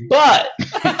spell it, but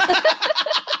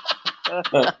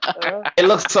It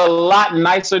looks a lot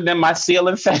nicer than my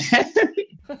ceiling fan.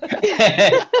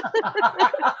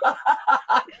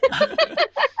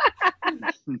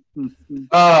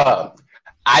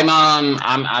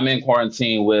 I'm in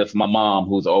quarantine with my mom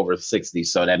who's over 60,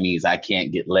 so that means I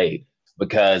can't get laid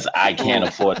because I can't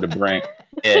afford to bring.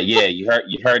 Yeah, you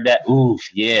heard that? Oof,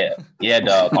 yeah,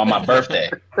 dog. On my birthday.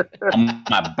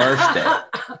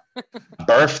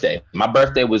 My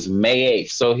birthday was May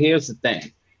 8th. So here's the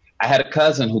thing. I had a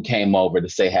cousin who came over to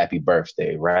say happy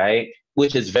birthday, right?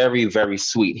 Which is very, very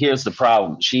sweet. Here's the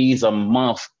problem. She's a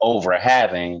month over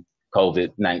having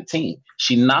COVID-19.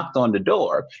 She knocked on the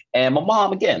door, and my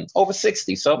mom, again, over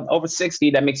 60. So over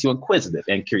 60, that makes you inquisitive,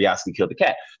 and curiosity killed the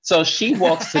cat. So she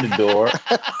walks to the door.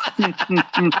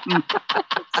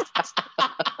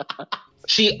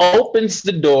 She opens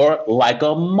the door like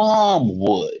a mom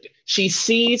would. She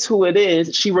sees who it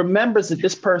is. She remembers that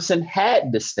this person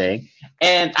had this thing.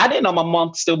 And I didn't know my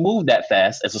mom still moved that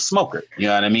fast as a smoker. You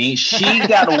know what I mean? She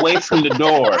got away from the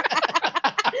door.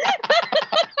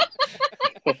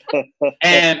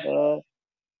 And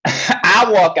I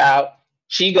walk out.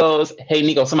 She goes, "Hey,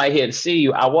 Neko, somebody here to see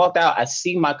you." I walk out. I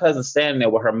see my cousin standing there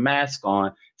with her mask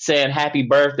on saying happy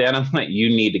birthday. And I'm like, you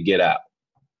need to get out.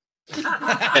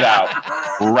 Get out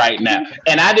right now.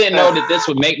 And I didn't know that this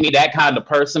would make me that kind of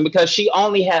person because she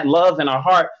only had love in her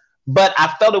heart. But I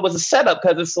felt it was a setup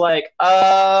because it's like,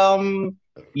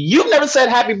 you've never said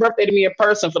happy birthday to me in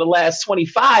person for the last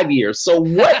 25 years. So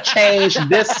what changed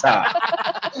this time?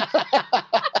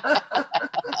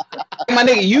 My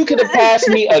nigga, you could have passed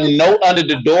me a note under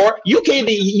the door. You could have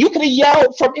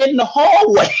yelled from in the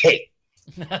hallway.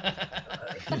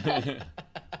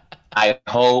 I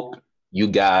hope you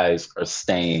guys are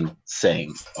staying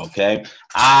sane, okay?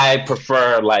 I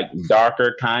prefer like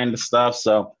darker kind of stuff,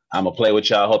 so I'm gonna play with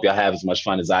y'all. Hope y'all have as much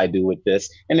fun as I do with this.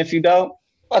 And if you don't,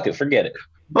 fuck it, forget it.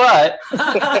 But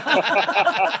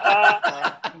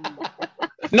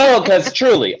no, because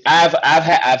truly, I've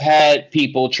had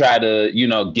people try to,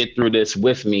 get through this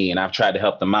with me, and I've tried to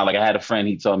help them out. Like I had a friend,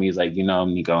 he told me, he's like,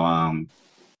 Neko,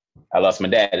 I lost my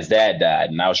dad. His dad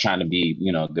died. And I was trying to be,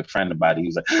 a good friend about it. He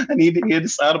was like, I need to hear the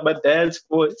sound of my dad's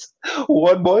voice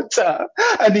one more time.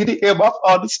 I need to hear my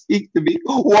father speak to me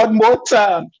one more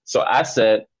time. So I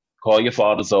said, call your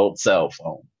father's old cell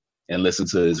phone and listen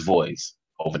to his voice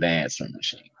over the answering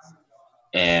machine.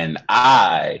 And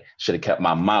I should have kept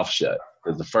my mouth shut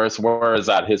because the first words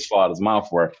out of his father's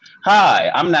mouth were,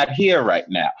 "Hi, I'm not here right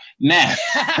now." Now.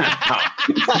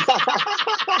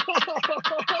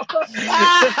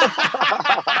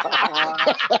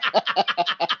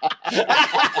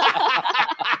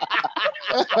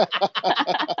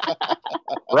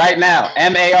 Right now,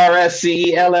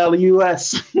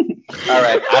 MARSCELLUS. All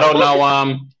right, I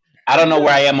don't know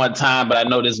where I am on time, but I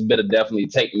know this bit will definitely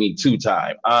take me to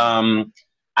time.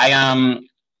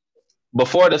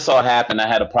 Before this all happened, I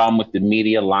had a problem with the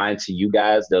media lying to you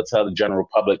guys. They'll tell the general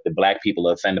public that Black people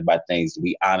are offended by things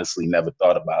we honestly never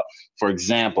thought about. For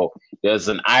example, there's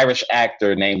an Irish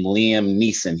actor named Liam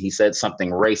Neeson. He said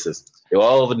something racist. They were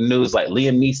all over the news like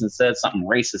Liam Neeson said something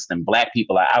racist and Black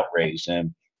people are outraged.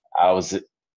 And I was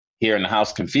here in the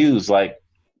house confused, like,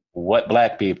 what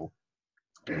Black people?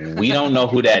 We don't know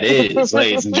who that is,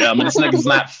 ladies and gentlemen. This nigga's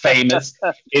not famous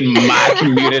in my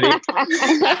community.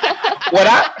 When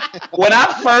I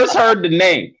first heard the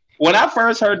name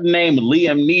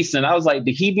Liam Neeson, I was like,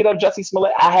 did he beat up Jussie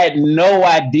Smollett? I had no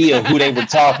idea who they were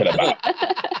talking about.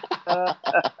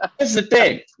 Here's the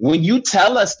thing. When you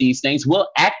tell us these things, we'll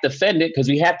act offended because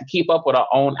we have to keep up with our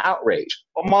own outrage.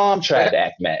 My mom tried to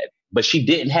act mad, but she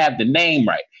didn't have the name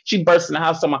right. She burst in the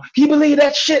house talking about, "Can you believe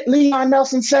that shit Leon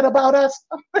Nelson said about us?"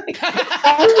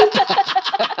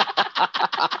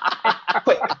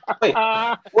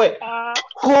 Wait.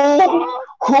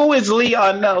 Who is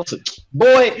Leon Nelson?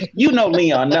 Boy, you know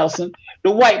Leon Nelson,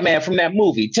 the white man from that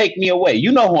movie, Take Me Away.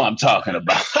 You know who I'm talking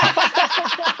about.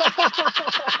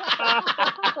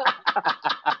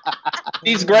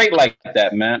 She's great like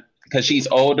that, man. Because she's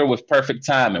older with perfect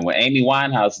timing. When Amy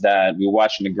Winehouse died, we were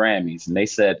watching the Grammys, and they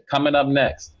said, coming up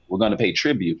next, we're going to pay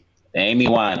tribute to Amy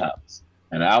Winehouse.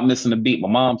 And I'm missing the beat. My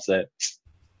mom said,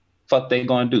 fuck they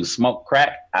going to do? Smoke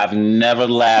crack? I've never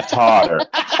laughed harder.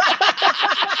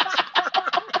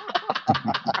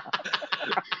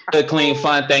 Good, clean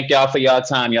fun. Thank y'all for y'all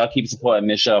time. Y'all keep supporting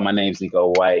this show. My name's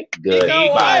Neko White. Good.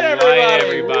 Neko White,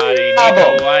 everybody.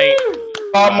 Neko White.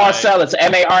 Paul Marcellus,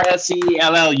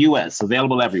 MARSCELLUS,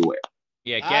 available everywhere.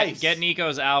 Yeah, get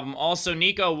Neko's album. Also,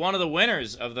 Neko, one of the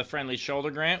winners of the Friendly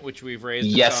Shoulder Grant, which we've raised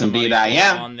yes, indeed, I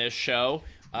am on this show.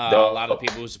 A lot of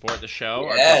people who support the show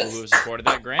are people who have supported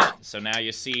that grant. So now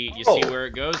you see where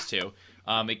it goes to.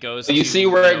 It goes. You see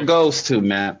where it goes to,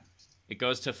 man. It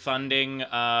goes to funding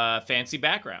fancy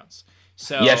backgrounds.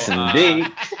 So yes,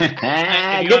 indeed. if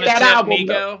you want to tip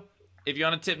Neko, if you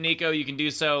want to tip Neko, you can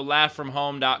do so.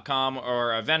 Laughfromhome.com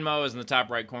or Venmo is in the top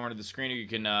right corner of the screen. Or you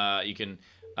can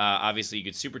obviously you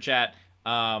could super chat.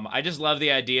 I just love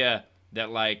the idea that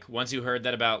like once you heard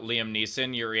that about Liam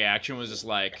Neeson, your reaction was just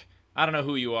like, I don't know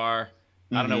who you are.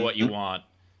 I don't know what you want.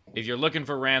 If you're looking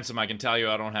for ransom, I can tell you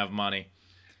I don't have money.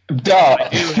 Duh. I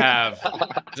do have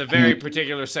a very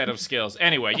particular set of skills.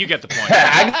 Anyway, you get the point.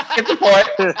 I get the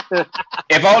point.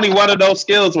 If only one of those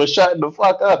skills was shutting the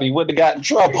fuck up, he wouldn't have got in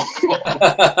trouble.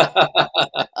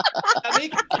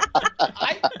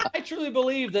 I truly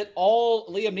believe that all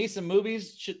Liam Neeson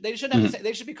movies should be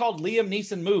called Liam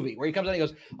Neeson movie, where he comes out and he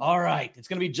goes, all right, it's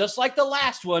going to be just like the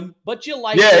last one, but you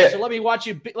like it, so let me watch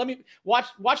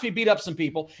me beat up some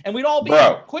people, and we'd all be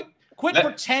quit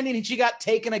pretending she got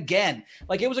taken again.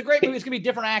 Like, it was a great movie. It's going to be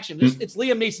different action. It's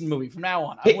Liam Neeson movie from now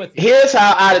on. I'm with you. Here's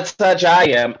how out of touch I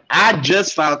am. I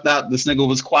just found out this nigga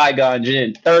was Qui-Gon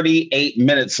Jinn 38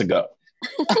 minutes ago.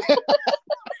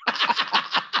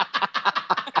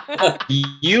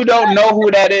 You don't know who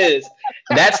that is.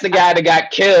 That's the guy that got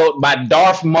killed by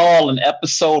Darth Maul in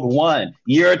episode 1.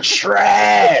 You're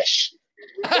trash.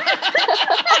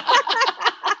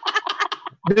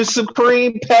 The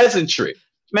supreme peasantry.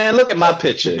 Man, look at my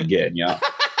picture again, y'all.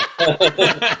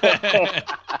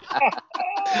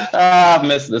 I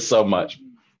miss this so much.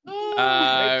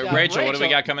 Rachel, what do we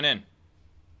got coming in?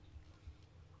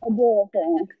 Oh,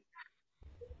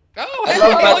 hey,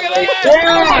 look at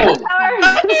that!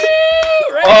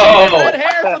 Red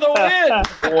hair for the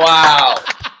win! Wow.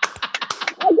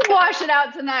 I can wash it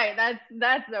out tonight.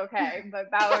 That's okay. But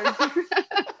Bowers.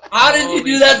 How did you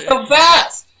do that so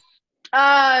fast?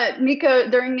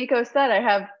 Neko, during Neko's set, I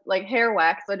have like hair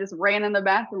wax, so I just ran in the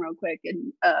bathroom real quick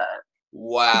and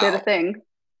did a thing.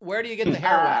 Where do you get the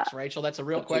hair wax, Rachel? That's a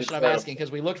real question I'm asking, because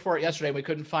we looked for it yesterday and we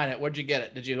couldn't find it. Where'd you get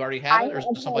it? Did you already have it, or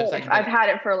someplace I can get I've had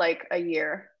it for like a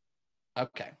year.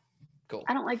 Okay, cool.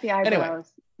 I don't like the eyebrows. Anyway.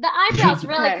 The eyebrows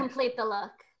really complete the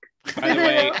look. By the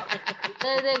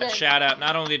way, shout out,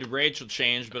 not only did Rachel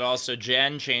change, but also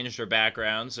Jen changed her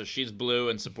background, so she's blue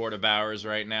in support of Bowers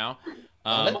right now.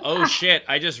 Oh shit,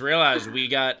 I just realized we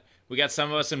got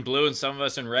some of us in blue and some of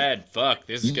us in red. Fuck,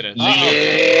 this is gonna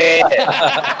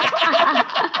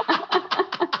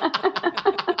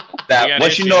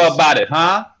what you know about it,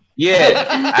 huh? Yeah,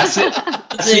 I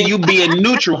see you being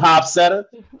neutral, Hofstetter.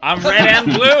 I'm red and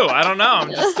blue. I don't know. I'm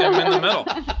in the middle.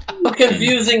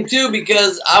 Confusing too,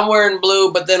 because I'm wearing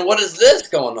blue, but then what is this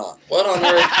going on? What on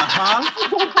earth?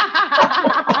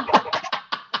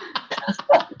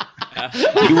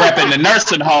 You repping the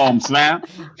nursing homes, man.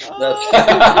 Shout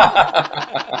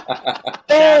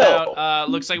out.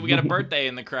 Looks like we got a birthday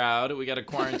in the crowd. We got a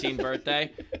quarantine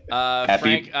birthday.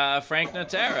 Frank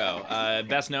Notaro,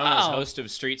 best known as host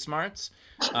of Street Smarts,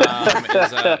 is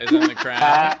in the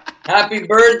crowd. Happy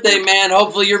birthday, man.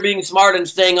 Hopefully you're being smart and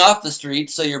staying off the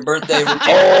streets, so your birthday will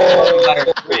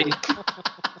be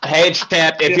Hey,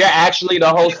 champ, if you're actually the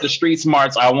host of Street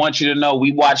Smarts, I want you to know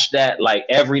we watch that like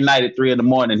every night at 3 a.m.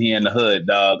 here in the hood,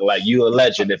 dog. Like, you a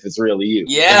legend if it's really you.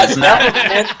 Yeah,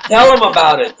 tell him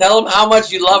about it. Tell him how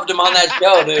much you loved him on that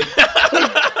show, dude.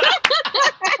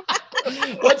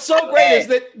 What's so great is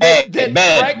that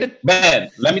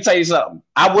Ben, let me tell you something.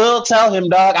 I will tell him,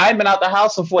 dog. I ain't been out the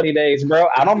house for 40 days, bro.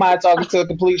 I don't mind talking to a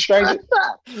complete stranger.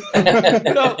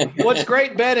 No, what's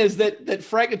great, Ben, is that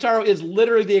Frank Notaro is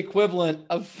literally the equivalent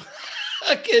of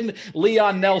fucking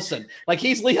Leon Nelson. Like,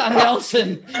 he's Leon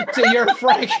Nelson to your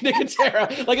Frank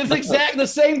Nicotero. Like, it's exactly the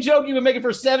same joke you've been making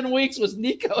for 7 weeks. Was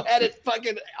Neko had it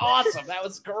fucking awesome. That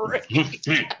was great.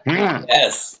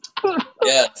 Yes.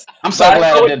 Yes. I'm so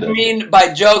glad I did that. What you mean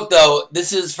by joke, though?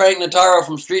 This is Frank Notaro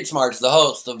from Street Smarts, the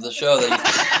host of the show.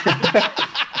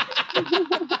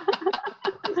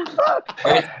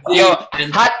 Yo,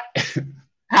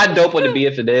 how dope would it be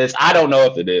if it is? I don't know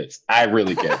if it is. I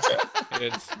really can't tell.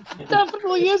 It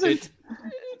definitely isn't.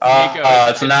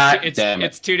 It's not.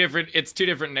 It's two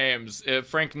different names.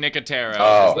 Frank Nicotero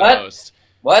is the what? host.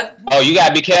 What? Oh, you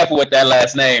gotta be careful with that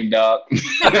last name, dog.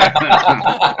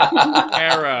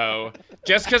 Arrow.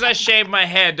 Just because I shaved my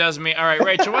head doesn't mean. All right,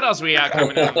 Rachel, what else we got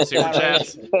coming in the super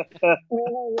chats? We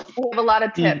have a lot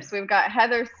of tips. We've got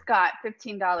Heather Scott,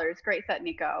 $15. Great set,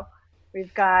 Neko.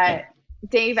 We've got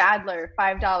Dave Adler,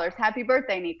 $5. Happy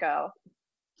birthday, Neko.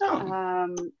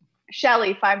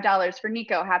 Shelly, $5 for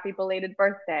Neko. Happy belated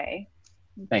birthday.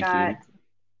 Thank you.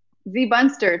 Z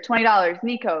Bunster, $20.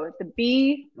 Neko,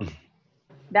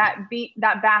 that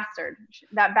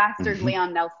bastard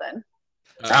Leon Nelson.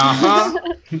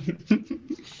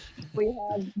 We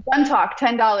have Gun Talk,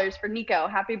 $10 for Neko.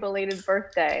 Happy belated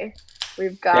birthday.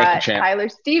 We've got Tyler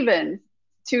Stevens,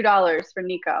 $2 for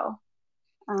Neko.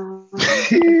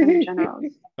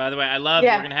 By the way, I love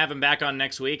we're gonna have him back on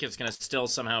next week. It's gonna still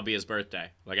somehow be his birthday.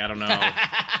 Like, I don't know.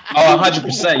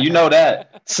 100%. You know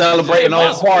that. Celebrating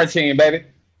on quarantine, baby.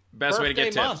 Best way to get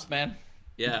tips, month, man.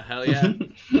 Yeah, hell yeah.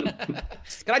 Can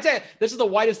I tell you, this is the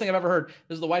whitest thing I've ever heard.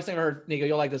 This is the whitest thing I've ever heard, Neko.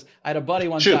 You'll like this. I had a buddy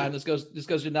one time. This goes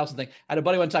to the Nelson thing. I had a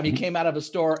buddy one time. He came out of a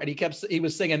store and he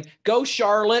was singing, "Go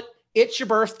Charlotte, it's your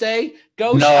birthday."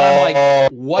 Go. No. I'm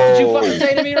like, what did you fucking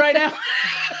say to me right now?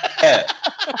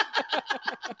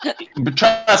 But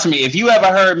trust me, if you ever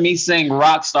heard me sing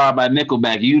 "Rockstar" by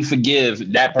Nickelback, you'd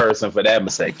forgive that person for that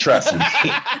mistake. Trust me.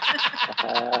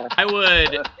 I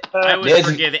would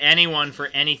forgive anyone for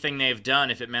anything they've done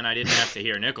if it meant I didn't have to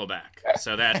hear Nickelback.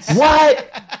 So that's what?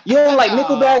 You don't like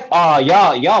Nickelback? Oh,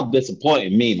 y'all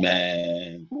disappointing me,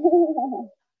 man.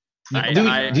 I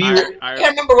can't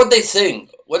remember what they sing.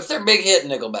 What's their big hit,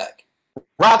 Nickelback?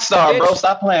 Rockstar, bro.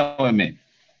 Stop playing with me.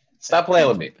 Stop playing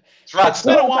with me. It's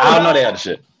Rockstar. I don't know the other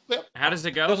shit. How does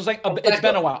it go? It's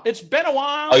been a while. It's been a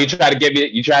while. Oh, you try to get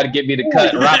me to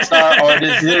cut Rockstar or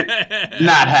this is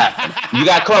not happening. You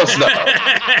got close though.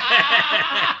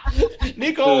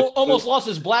 Neko almost lost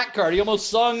his black card. He almost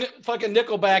sung fucking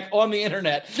Nickelback on the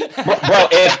internet. Bro,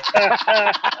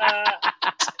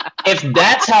 if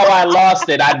that's how I lost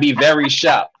it, I'd be very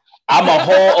shocked. I'm a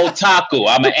whole otaku.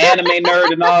 I'm an anime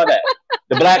nerd and all that.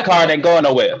 The black card ain't going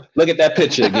nowhere. Look at that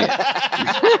picture again.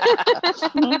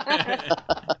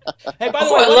 Hey, by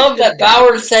the way, I love that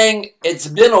Bowers saying it's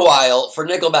been a while for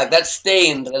Nickelback. That's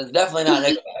Stained. That's definitely not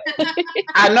Nickelback.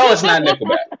 I know it's not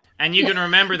Nickelback. And you can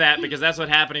remember that because that's what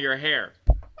happened to your hair.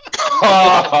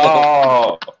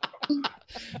 Oh.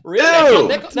 Really?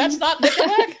 That's not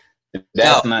Nickelback?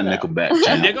 That's not Nickelback.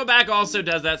 Nickelback also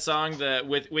does that song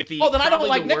with the. Oh, then I don't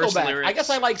like Nickelback. Lyrics. I guess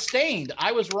I like Stained.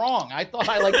 I was wrong. I thought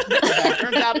I liked Nickelback.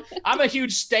 Turns out I'm a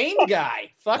huge Stained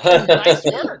guy. Fucking nice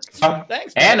work.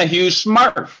 Thanks. And man. a huge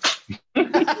Smurf.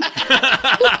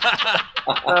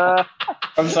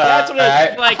 I'm sorry. That's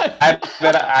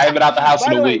what I've been out the house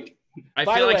in a week. I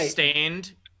feel like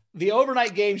Stained. The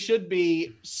overnight game should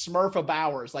be Smurf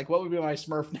Bowers. Like, what would be my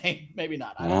Smurf name? Maybe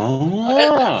not. I don't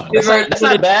know. That's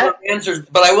not bad. Answers,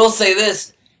 but I will say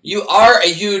this: you are a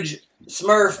huge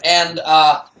Smurf, and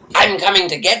I'm coming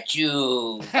to get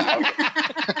you.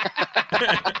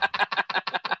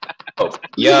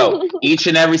 Yo, each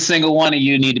and every single one of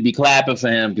you need to be clapping for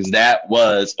him because that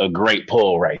was a great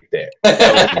pull right there.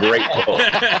 That was a great pull.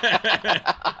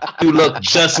 You look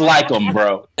just like him,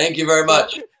 bro. Thank you very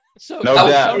much. So, no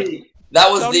doubt. That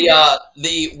was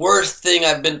the worst thing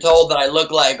I've been told that I look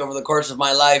like over the course of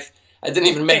my life. I didn't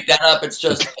even make that up. It's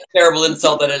just a terrible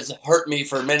insult that has hurt me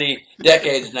for many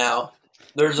decades now.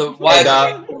 There's a wide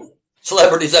range of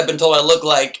celebrities I've been told I look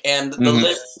like, and the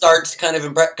list starts kind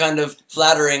of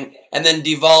flattering, and then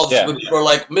devolves when people are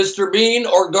like Mr. Bean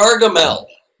or Gargamel.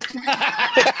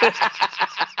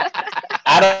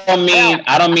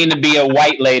 I don't mean to be a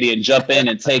white lady and jump in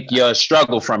and take your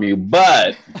struggle from you,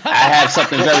 but I had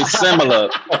something very similar.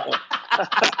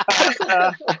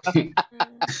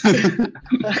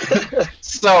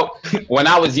 So when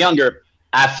I was younger,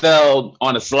 I fell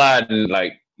on a slide and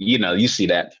you see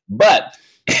that, but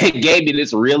it gave me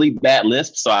this really bad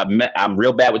lisp. So I'm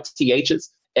real bad with THs.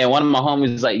 And one of my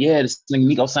homies was like, yeah, this thing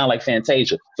Neko sound like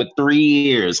Fantasia. For 3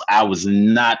 years, I was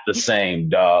not the same,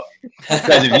 dog.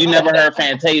 Because if you never heard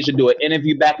Fantasia do an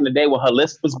interview back in the day when her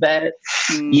lisp was bad,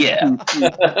 yeah. So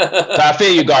I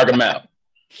feel you, Gargamel.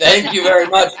 Thank you very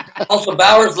much. Also,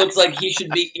 Bowers looks like he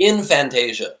should be in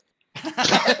Fantasia.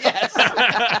 Yes.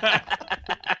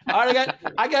 All right,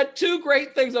 I got two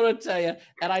great things I'm going to tell you,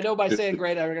 and I know by saying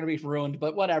great, I'm going to be ruined,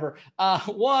 but whatever.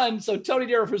 One, so Tony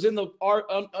Dearth was in the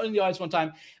audience one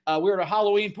time. We were at a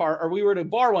Halloween we were at a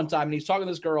bar one time, and he's talking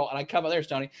to this girl, and I come up, there's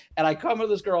Tony, and I come up to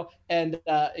this girl, and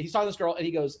he's talking to this girl, and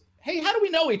he goes, hey, how do we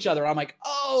know each other? I'm like,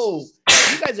 oh,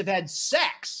 you guys have had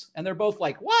sex. And they're both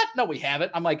like, what? No, we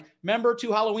haven't. I'm like, remember 2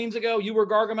 Halloweens ago? You were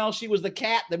Gargamel, she was the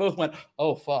cat. They both went,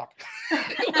 oh, fuck.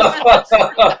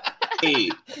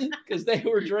 Because they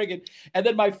were drinking. And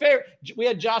then my favorite, we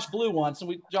had Josh Blue once,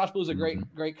 and Josh Blue's a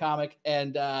great comic,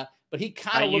 and but he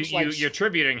kind of looks like... You're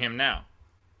tributing him now.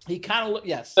 He kind of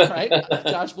yes, right?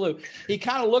 Josh Blue. He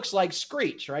kind of looks like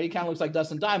Screech, right? He kind of looks like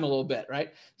Dustin Diamond a little bit,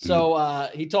 right? So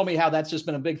he told me how that's just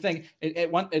been a big thing.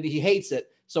 He hates it.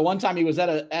 So one time he was at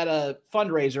a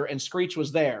fundraiser and Screech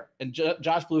was there, and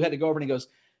Josh Blue had to go over and he goes,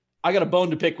 "I got a bone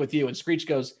to pick with you." And Screech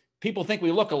goes, "People think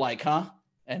we look alike, huh?"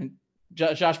 And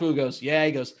Josh Blue goes, "Yeah."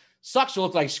 He goes, "Sucks to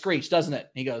look like Screech, doesn't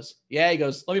it?" He goes, "Yeah." He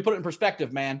goes, "Let me put it in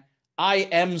perspective, man. I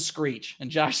am Screech. And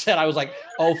Josh said, I was like,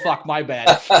 oh, fuck, my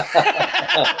bad.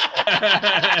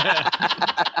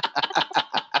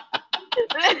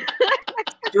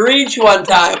 Screech one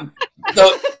time.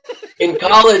 So in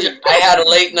college, I had a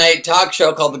late night talk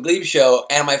show called The Gleib Show.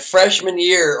 And my freshman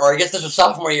year, or I guess this was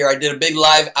sophomore year, I did a big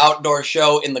live outdoor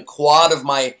show in the quad of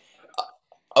my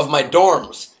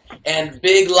dorms. And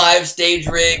big live stage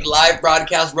rig, live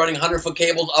broadcast running 100-foot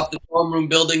cables up the dorm room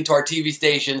building to our TV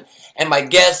station. And my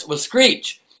guest was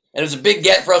Screech. And it was a big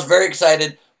get for us, very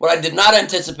excited. What I did not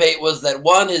anticipate was that,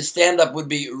 one, his stand-up would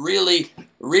be really,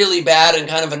 really bad and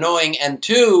kind of annoying. And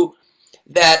two,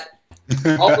 that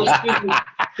all those students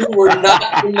who were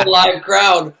not in the live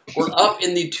crowd were up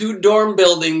in the 2 dorm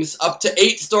buildings, up to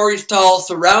 8 stories tall,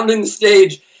 surrounding the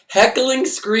stage, heckling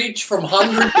Screech from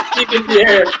hundreds of feet in the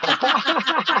air,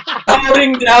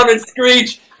 shouting down at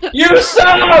Screech, "You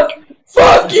suck!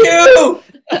 Fuck you!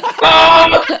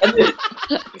 Ah!" And then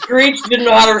Screech didn't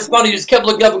know how to respond. He just kept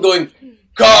looking up and going,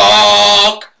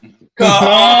 "Cock!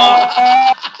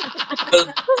 Cock!"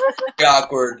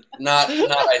 Awkward. Not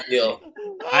ideal.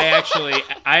 I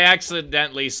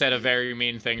accidentally said a very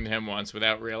mean thing to him once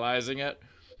without realizing it.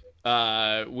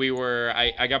 I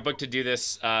got booked to do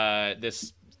this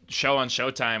show on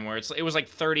Showtime where it was like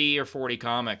 30 or 40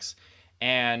 comics,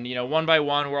 and one by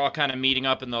one we're all kind of meeting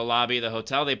up in the lobby of the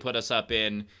hotel they put us up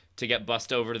in to get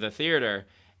bussed over to the theater.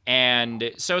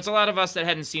 And so it's a lot of us that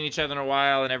hadn't seen each other in a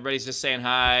while, and everybody's just saying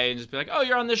hi and just be like, "Oh,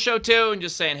 you're on this show too," and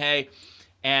just saying hey.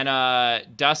 And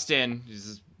Dustin,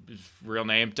 his real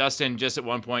name, Dustin, just at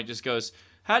one point just goes,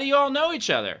 "How do you all know each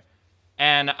other?"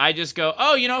 And I just go,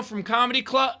 "Oh, from comedy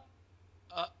club."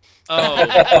 Oh,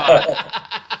 fuck.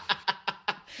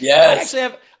 Yes.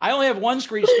 I only have one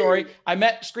Screech story. I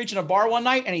met Screech in a bar one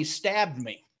night, and he stabbed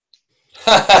me.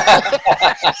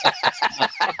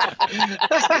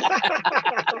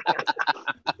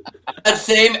 That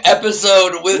same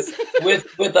episode with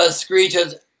Screech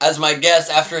as my guest,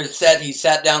 after his set, he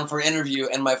sat down for an interview,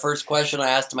 and my first question I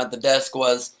asked him at the desk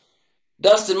was,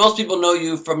 "Dustin, most people know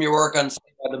you from your work on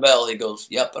Saved by the Bell." He goes,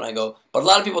 "Yep." And I go, "But a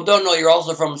lot of people don't know you're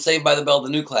also from Saved by the Bell, the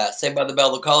new class, Saved by the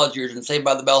Bell, the college years, and Saved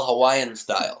by the Bell Hawaiian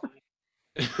style."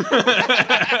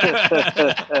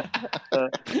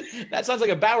 That sounds like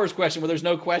a Bowers question where there's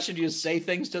no question. You just say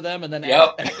things to them and then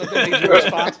Yep. act like they need your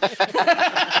response.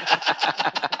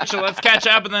 So let's catch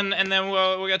up and then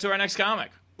we'll get to our next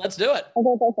comic. Let's do it.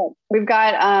 Okay, perfect. We've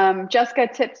got Jessica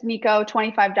tips Neko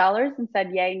 $25 and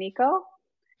said, "Yay, Neko."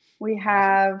 We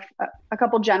have a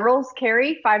couple generals.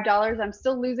 Carrie, $5. "I'm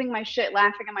still losing my shit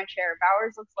laughing in my chair.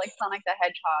 Bowers looks like Sonic the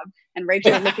Hedgehog, and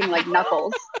Rachel looking like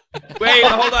Knuckles." Wait,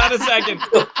 hold on a second.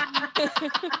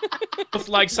 Looks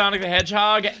like Sonic the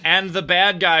Hedgehog and the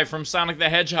bad guy from Sonic the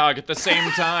Hedgehog at the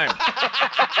same time.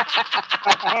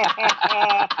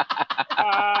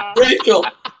 Rachel,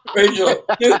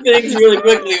 2 things really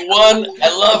quickly. 1, I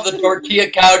love the tortilla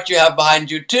couch you have behind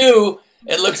you. 2,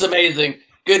 it looks amazing.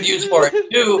 Good use for it.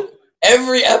 2,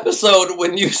 every episode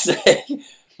when you say,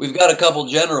 "We've got a couple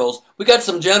generals," we got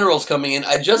some generals coming in,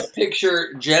 I just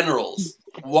picture generals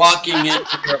walking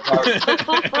into your apartment.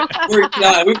 Every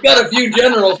time. We've got a few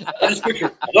generals. I just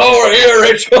picture, "Over here,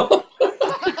 Rachel."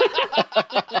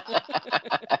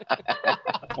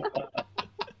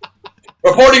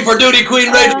 Reporting for duty,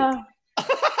 Queen Rachel.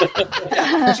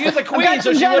 She's a queen,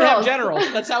 so she would have generals.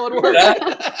 That's how it works.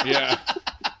 Yeah.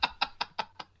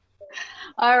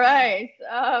 All right.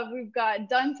 We've got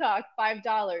Dun Talk,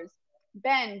 $5.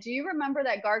 "Ben, do you remember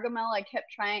that Gargamel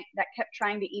kept trying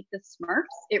to eat the Smurfs?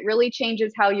 It really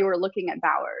changes how you were looking at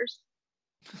Bowers."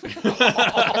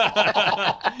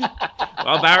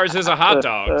 Well, Bowers is a hot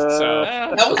dog, so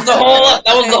That was the whole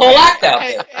act out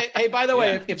there. Hey, by the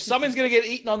way, if someone's gonna get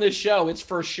eaten on this show, it's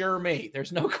for sure me.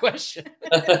 There's no question.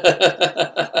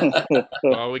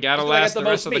 well, we gotta last the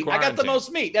rest of the quarantine. I got the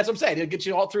most meat. That's what I'm saying. It'll get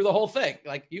you all through the whole thing.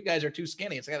 Like, you guys are too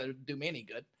skinny. It's not gonna do me any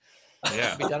good.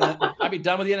 Yeah. I'll be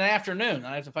done with you in the afternoon.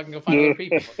 I have to fucking go find other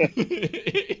people.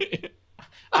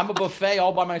 I'm a buffet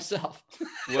all by myself.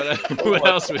 What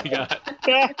else we got?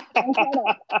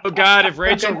 Oh God, if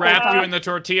Rachel wrapped you in the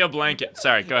tortilla blanket.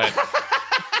 Sorry, go ahead.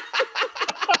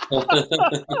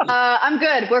 I'm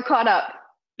good. We're caught up.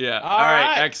 Yeah. All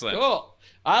right. Excellent. Cool.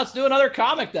 Let's do another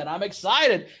comic then. I'm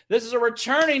excited. This is a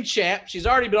returning champ. She's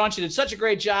already been on. She did such a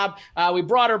great job. We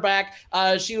brought her back.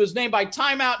 She was named by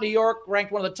Time Out New York,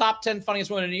 ranked one of the top 10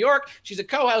 funniest women in New York. She's a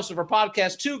co-host of her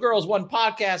podcast, Two Girls, One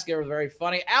Podcast. It was very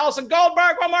funny. Allison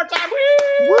Goldberg, one more time.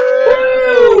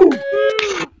 Woo!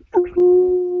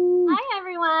 Hi,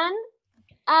 everyone.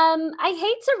 I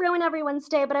hate to ruin everyone's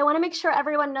day, but I want to make sure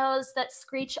everyone knows that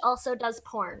Screech also does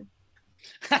porn.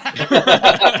 That's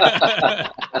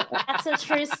a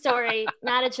true story,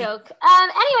 not a joke.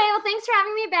 Anyway, well, thanks for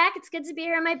having me back. It's good to be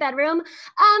here in my bedroom. Whenever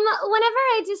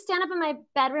I do stand up in my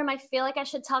bedroom, I feel like I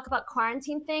should talk about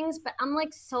quarantine things, but I'm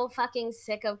like so fucking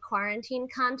sick of quarantine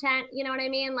content. You know what I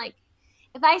mean? Like,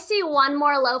 if I see one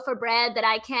more loaf of bread that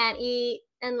I can't eat,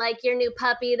 and like your new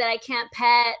puppy that I can't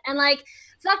pet, and like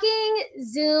fucking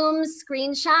Zoom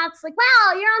screenshots, like,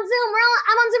 wow, you're on Zoom.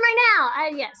 I'm on Zoom right now.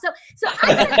 So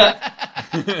I'm gonna,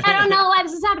 I don't know why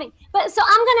this is happening, but so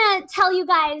I'm gonna tell you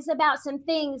guys about some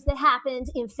things that happened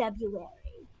in February.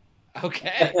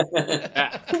 Okay.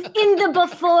 In the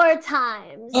before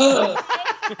times.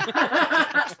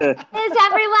 Is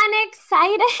everyone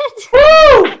excited?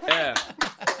 Yeah.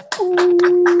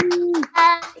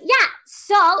 Yeah.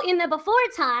 So in the before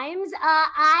times,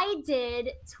 I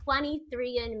did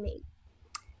 23andMe.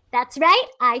 That's right.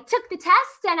 I took the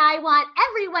test, and I want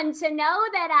everyone to know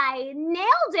that I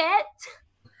nailed it.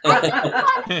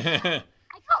 I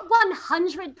got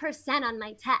 100% on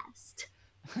my test.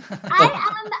 I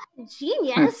am a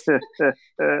genius,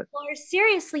 or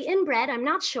seriously inbred, I'm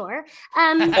not sure.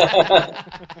 But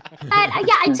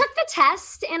yeah, I took the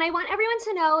test, and I want everyone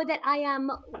to know that I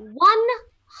am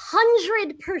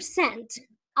 100%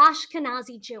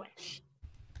 Ashkenazi Jewish.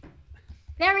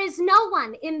 There is no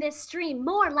one in this stream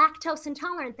more lactose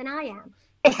intolerant than I am.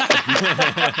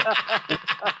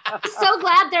 So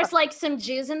glad there's like some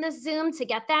Jews in this Zoom to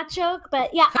get that joke,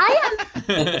 but yeah, I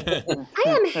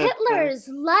am Hitler's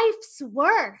life's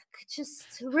work,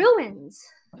 just ruined.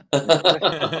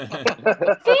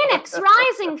 Phoenix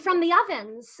rising from the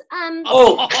ovens.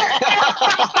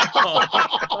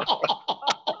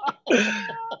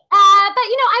 But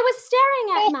you know, I was staring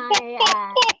at my.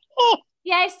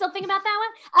 Yeah, I still think about that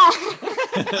one.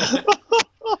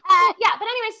 Yeah, but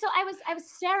anyway, so I was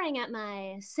staring at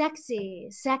my sexy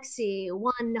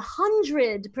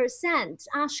 100%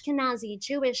 Ashkenazi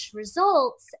Jewish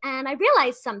results, and I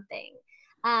realized something.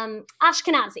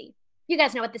 Ashkenazi. You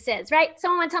guys know what this is, right?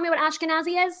 Someone want to tell me what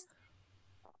Ashkenazi is?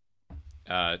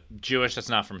 Jewish that's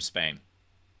not from Spain.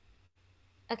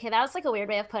 Okay, that was like a weird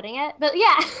way of putting it, but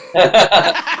yeah.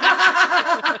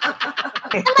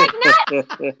 Like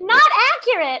not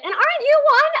accurate. And aren't you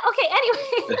one? Okay, anyway.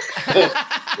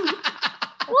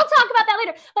 We'll talk about that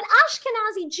later. But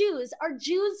Ashkenazi Jews are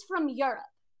Jews from Europe.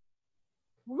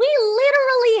 We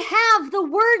literally have the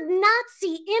word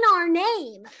Nazi in our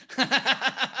name.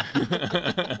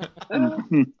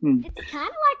 It's kind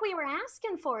of like we were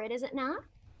asking for it, is it not?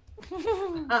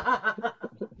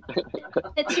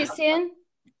 Is it too soon?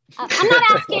 I'm not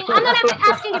asking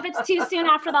if it's too soon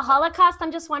after the Holocaust.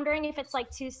 I'm just wondering if it's like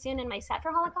too soon in my set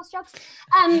for Holocaust jokes. But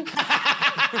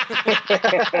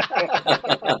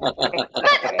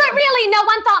really, no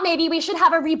one thought maybe we should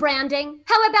have a rebranding.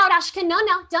 How about Ashken? No,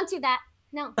 don't do that.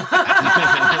 No.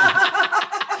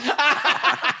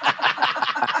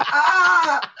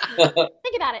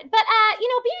 Think about it. But you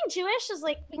know, being Jewish has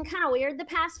like been kind of weird the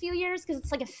past few years because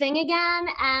it's like a thing again,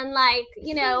 and like,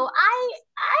 you know, I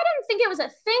didn't think it was a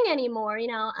thing anymore, you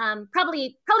know,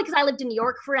 probably because I lived in New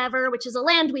York forever, which is a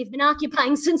land we've been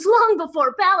occupying since long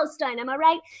before Palestine, am I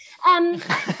right?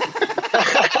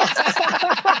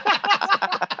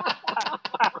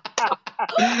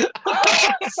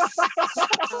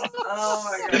 Oh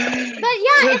my God. But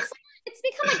yeah, it's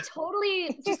become like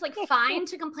totally just like fine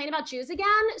to complain about Jews again.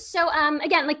 So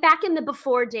again, like back in the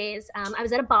before days, I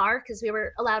was at a bar because we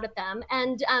were allowed at them,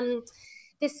 and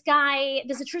this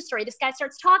is a true story. This guy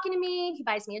starts talking to me. He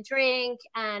buys me a drink,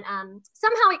 and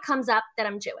somehow it comes up that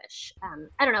I'm Jewish.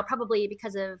 I don't know, probably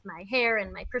because of my hair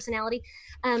and my personality.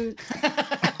 And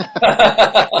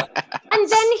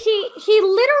then he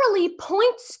literally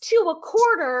points to a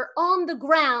quarter on the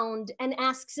ground and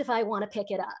asks if I want to pick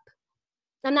it up.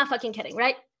 I'm not fucking kidding,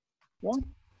 right? What?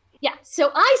 Yeah.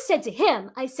 So I said to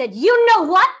him, I said, you know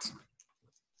what?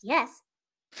 Yes.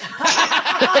 I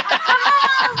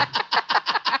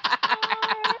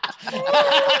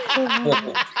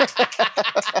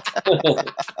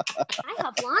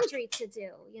have laundry to do,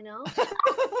 you know? Do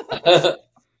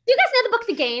you guys know the book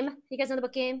The Game? You guys know the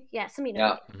book Game? Yeah, some of you know.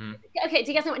 Yeah. Mm-hmm. Okay,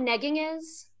 do you guys know what negging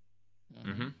is?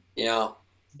 Mm-hmm. Yeah.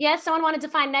 Yeah, someone wanted to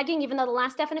define negging even though the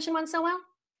last definition went so well?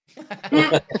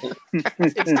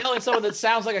 It's telling someone that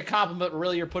sounds like a compliment,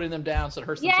 really you're putting them down, so it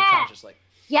hurts them subconsciously.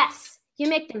 Yes, you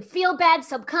make them feel bad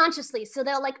subconsciously, so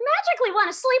they'll like magically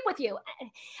want to sleep with you.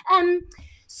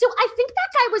 So I think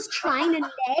that guy was trying to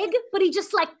neg, but he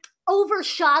just like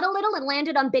overshot a little and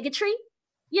landed on bigotry.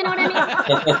 You know what I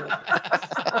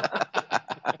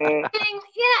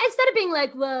Instead of being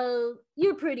like, well,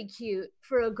 you're pretty cute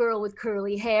for a girl with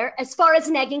curly hair, as far as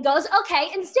negging goes, okay.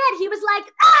 Instead, he was like,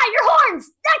 your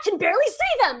horns, I can barely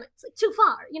see them. It's like too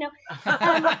far,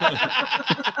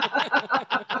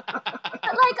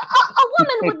 Like, a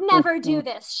woman would never do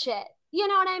this shit. You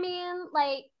know what I mean?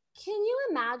 Like, can you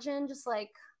imagine just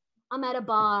like, I'm at a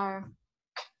bar,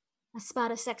 I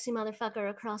spot a sexy motherfucker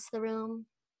across the room.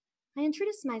 I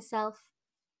introduce myself.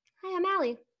 Hi, I'm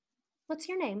Allie. What's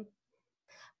your name?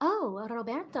 Oh,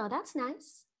 Roberto, that's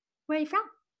nice. Where are you from?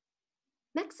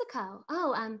 Mexico.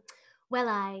 Oh, well,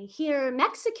 I hear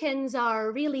Mexicans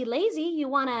are really lazy. You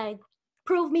want to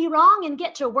prove me wrong and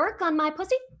get to work on my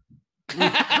pussy?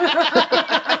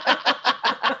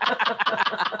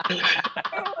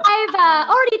 I've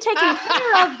already taken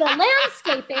care of the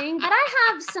landscaping, but I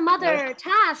have some other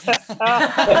tasks.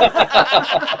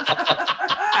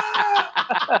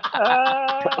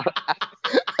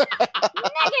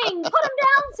 Negging, put him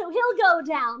down so he'll go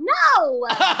down. No!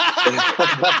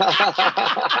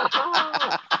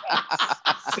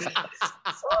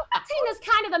 That scene is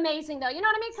kind of amazing, though. You know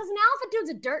what I mean? Because now if a dude's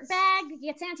a dirtbag,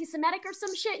 gets anti-Semitic or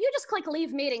some shit, you just click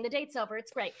leave meeting. The date's over.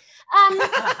 It's great.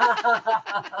 I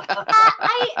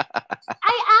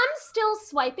am still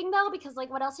swiping, though, because, like,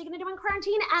 what else are you going to do in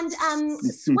quarantine? And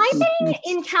swiping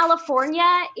in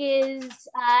California is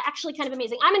actually kind of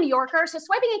amazing. I'm a New Yorker, so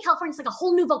swiping in California is like a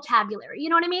whole new vocabulary. You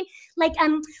know what I mean? Like,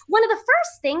 one of the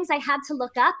first things I had to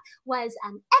look up was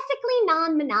ethically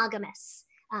non-monogamous.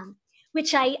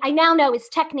 Which I now know is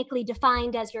technically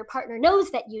defined as your partner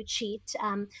knows that you cheat.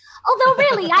 Although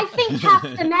really, I think half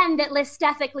the men that list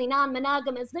ethically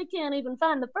non-monogamous, they can't even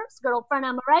find the first girlfriend,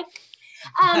 am I right?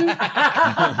 Then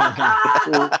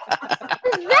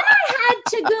I had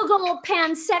to Google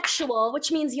pansexual,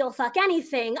 which means you'll fuck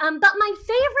anything. But my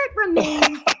favorite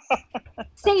remains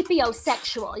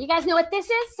sapiosexual. You guys know what this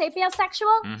is?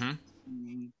 Sapiosexual? Mm-hmm.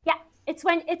 Yeah. It's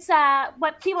when it's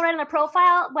what people write on their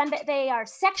profile when they are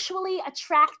sexually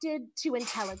attracted to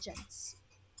intelligence.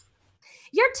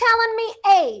 You're telling me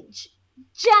age,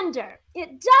 gender,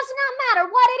 it does not matter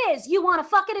what it is. You want to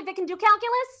fuck it if it can do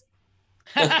calculus?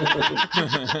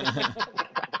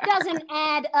 Doesn't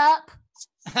add up.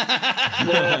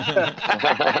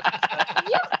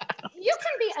 You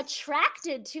can be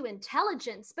attracted to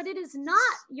intelligence, but it is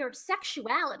not your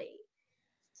sexuality.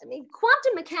 I mean,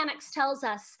 quantum mechanics tells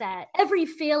us that every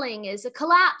feeling is a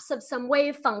collapse of some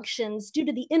wave functions due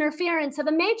to the interference of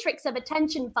a matrix of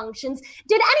attention functions.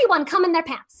 Did anyone come in their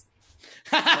pants?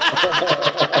 And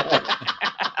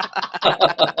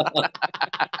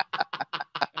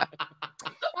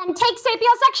take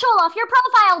sapiosexual off your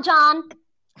profile, John.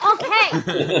 Okay.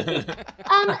 The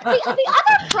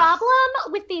other problem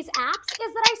with these apps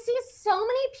is that I see so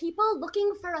many people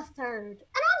looking for a third.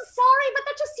 And I'm sorry, but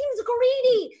that just seems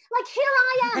greedy. Like, here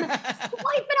I am,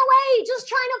 swiping away, just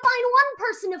trying to find one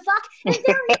person to fuck, and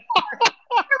there you are,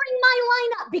 entering my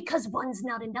lineup because one's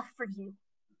not enough for you.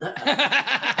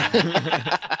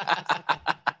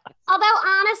 Although,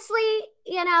 honestly,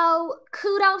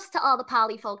 kudos to all the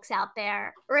poly folks out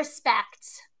there.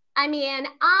 Respect. I mean,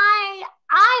 I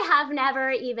have never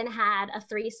even had a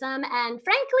threesome, and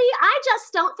frankly, I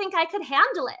just don't think I could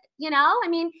handle it, I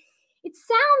mean, it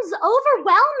sounds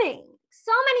overwhelming.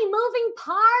 So many moving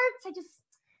parts. I think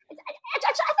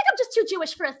I'm just too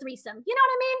Jewish for a threesome. You know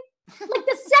what I mean? Like,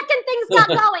 the second things got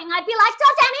going, I'd be like,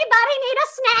 does anybody need a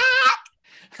snack?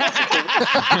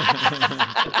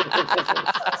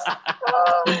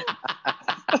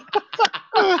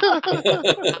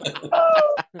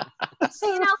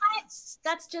 You know what?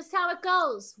 That's just how it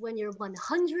goes when you're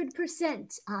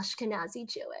 100% Ashkenazi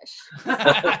Jewish.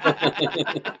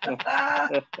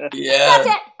 Yeah. That's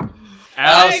it.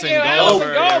 Allison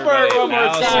Goldberg.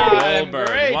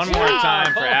 One more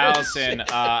time for Allison.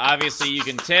 Obviously, you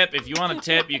can tip. If you want to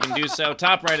tip, you can do so.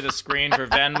 Top right of the screen for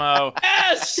Venmo.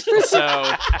 Yes! So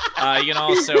you can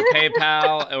also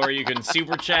PayPal, or you can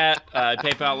Super Chat.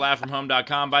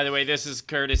 PayPal.laughfromhome.com. By the way, this is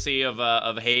courtesy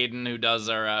of Hayden, who does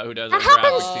our That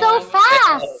happened so fast.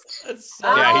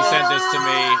 Yeah, he sent this to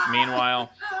me. Meanwhile,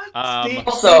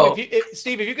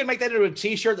 Steve, if you could make that into a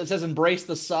T-shirt that says "Embrace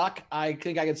the Suck," I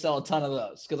think I could sell a ton of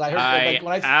those, because I heard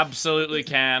when I absolutely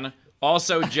can.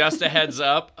 Also, just a heads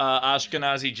up,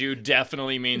 Ashkenazi Jew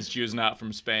definitely means Jews not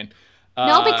from Spain.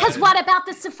 No, because what about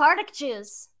the Sephardic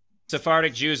Jews?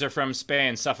 Sephardic Jews are from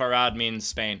Spain. Safarad means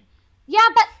Spain. Yeah,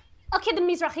 but okay, the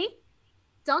Mizrahi.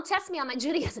 Don't test me on my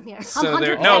Judaism here. So what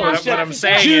I'm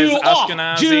saying is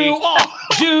Ashkenazi. Jew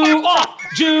off, Jew off,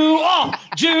 Jew off,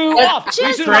 Jew off, Jew off.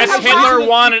 Chris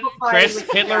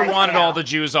Hitler wanted all the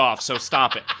Jews off, so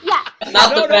stop it. Yeah.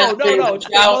 Not No, the best thing. it's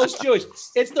the most Jewish.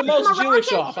 It's the most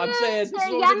Jewish off. I'm saying this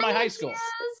was in my high school.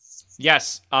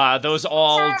 Yes, those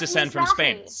all descend from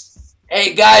Spain.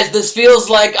 Hey guys, this feels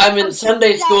like I'm in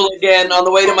Sunday school again on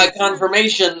the way to my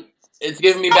confirmation. It's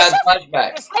giving me bad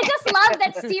flashbacks. I just love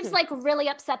that Steve's like really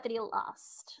upset that he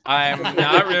lost. I'm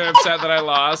not really upset that I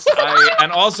lost.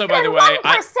 And also, by the way,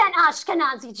 1%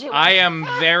 Ashkenazi Jewish. I am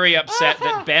very upset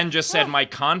that Ben just said my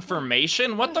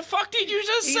confirmation. What the fuck did you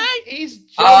just say? He's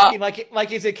joking like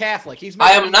he's a Catholic.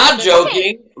 I am not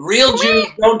joking. Real Jews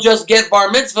don't just get bar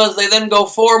mitzvahs. They then go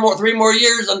 3 more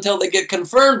years until they get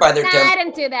confirmed by their temple. I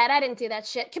didn't do that. I didn't do that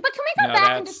shit. But can we go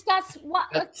back and discuss what?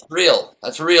 That's real.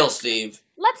 That's real, Steve.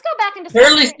 Let's go back and discuss.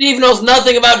 Apparently, Steve knows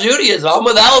nothing about Judaism. I'm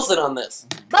with Allison on this.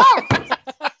 Both.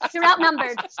 You're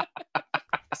outnumbered.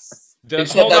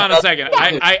 Hold on a second.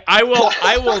 I will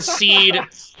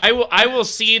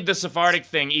cede the Sephardic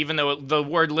thing, even though the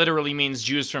word literally means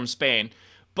Jews from Spain.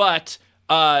 But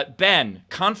Ben,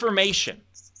 confirmation.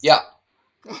 Yeah.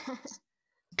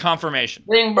 Confirmation.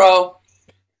 Thing, bro.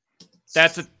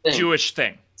 That's a Jewish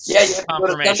thing. Yeah, you have to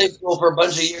go to Sunday school for a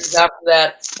bunch of years after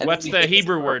that. What's the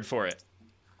Hebrew word for it?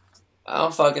 I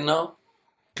don't fucking know.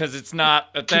 Because it's not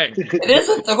a thing. It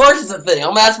isn't. Of course it's a thing. I'm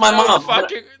gonna ask my mom. I'm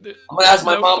gonna ask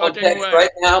my mom on text right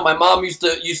now. My mom used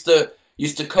to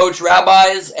coach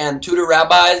rabbis and tutor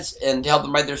rabbis and help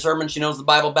them write their sermons. She knows the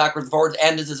Bible backwards and forwards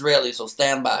and is Israeli, so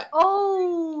stand by.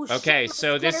 Oh. Okay,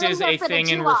 so this is a thing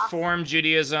in Reform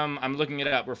Judaism. I'm looking it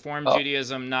up. Reform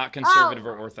Judaism, not conservative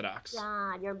or Orthodox.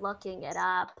 God, you're looking it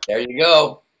up. There you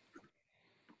go.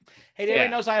 Hey, anybody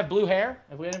knows I have blue hair?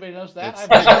 If anybody knows that, not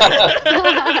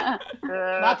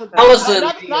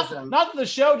that the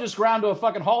show just ground to a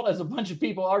fucking halt as a bunch of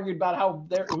people argued about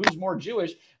who's more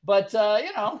Jewish, but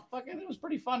fucking it was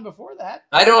pretty fun before that.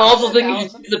 I don't also think you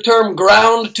should use the term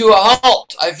 "ground to a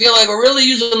halt." I feel like we're really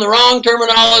using the wrong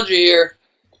terminology here.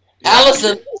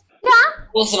 Allison,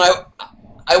 listen,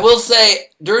 I will say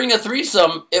during a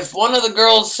threesome, if one of the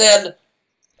girls said,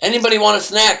 "Anybody want a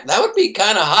snack?" That would be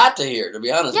kind of hot to hear, to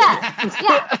be honest.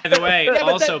 Yeah. By the way,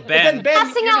 Ben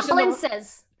passing out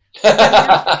blinces.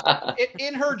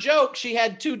 In her joke, she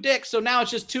had 2 dicks, so now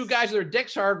it's just 2 guys with their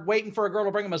dicks hard waiting for a girl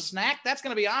to bring them a snack. That's going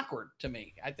to be awkward to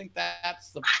me. I think that's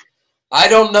the. I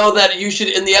don't know that you should,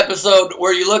 in the episode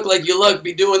where you look like you look,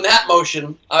 be doing that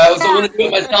motion. I was going to do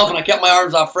it myself, and I kept my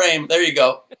arms off frame. There you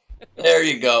go. There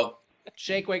you go.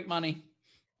 Shake, wake, money.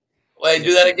 Wait,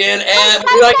 do that again, and guys,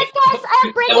 I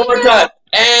have breaking one more news. time,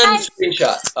 and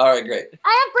screenshot. All right, great.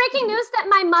 I have breaking news that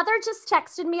my mother just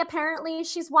texted me. Apparently,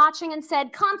 she's watching and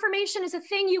said, "Confirmation is a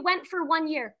thing you went for 1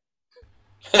 year."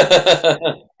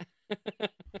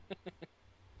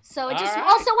 So I just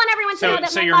also want everyone to know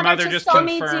that my mother just told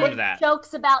me to do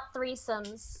jokes about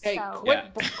threesomes. Hey, so.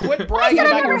 quit bragging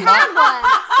about your mom.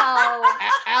 So.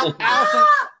 Allison,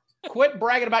 quit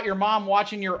bragging about your mom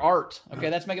watching your art. Okay,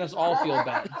 that's making us all feel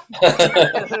bad. This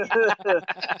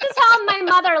is how my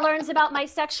mother learns about my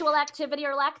sexual activity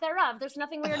or lack thereof. There's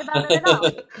nothing weird about it at all.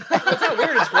 That's not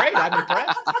weird. It's great. I'm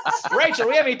impressed. Rachel,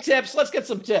 we have any tips? Let's get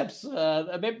some tips.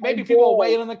 Maybe people will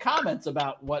weigh in the comments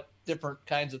about what different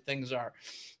kinds of things are.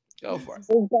 Go for it.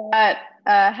 We've got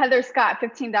Heather Scott,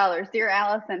 $15. Dear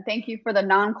Allison, thank you for the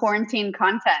non-quarantine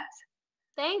content.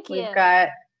 Thank you. We've got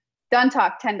Dun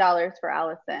Talk, $10 for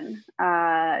Allison.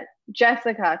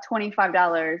 Jessica,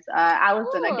 $25.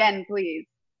 Allison, again, please.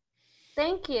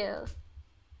 Thank you.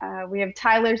 We have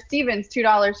Tyler Stevens,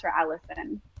 $2 for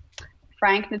Allison.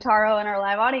 Frank Notaro in our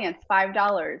live audience,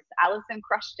 $5. Allison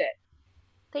crushed it.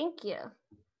 Thank you.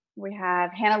 We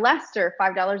have Hannah Lester,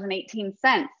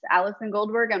 $5.18. Allison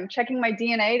Goldberg, I'm checking my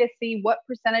DNA to see what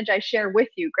percentage I share with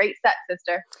you. Great set,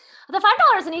 sister. The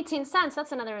 $5.18,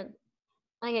 that's another,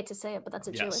 I hate to say it, but that's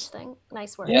a Jewish thing.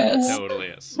 Nice work. Yes. It totally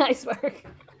is. Nice work.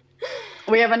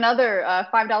 We have another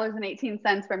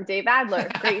 $5.18 from Dave Adler.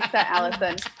 Great set,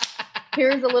 Allison.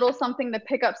 Here's a little something to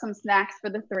pick up some snacks for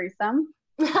the threesome.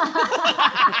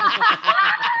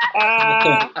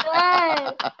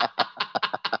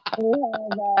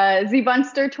 Z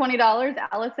Bunster, $20.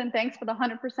 Allison, thanks for the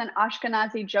 100%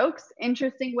 Ashkenazi jokes.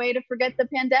 Interesting way to forget the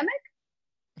pandemic.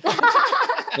 I'm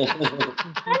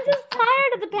just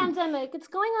tired of the pandemic. It's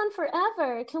going on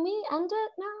forever. Can we end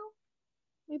it now?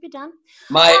 We be done?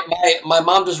 My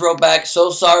mom just wrote back,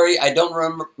 so sorry, I don't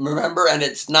remember, and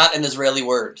it's not an Israeli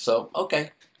word. So,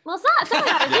 okay. Well, it's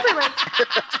not everywhere.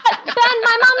 Ben,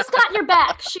 my mom's got your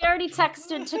back. She already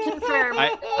texted to confirm.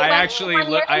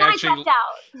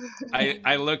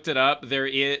 I looked it up.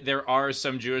 There are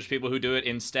some Jewish people who do it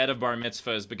instead of bar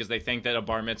mitzvahs because they think that a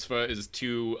bar mitzvah is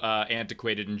too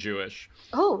antiquated and Jewish.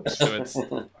 Oh, so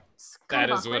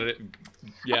that is what it.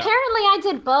 Yeah. Apparently, I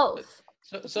did both.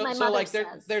 So like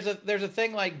there's a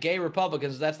thing like gay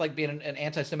Republicans. That's like being an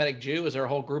anti-Semitic Jew. Is there a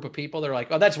whole group of people? They're like,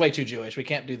 oh, that's way too Jewish. We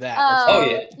can't do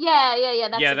that.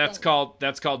 Yeah. That's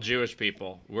called Jewish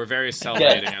people. We're very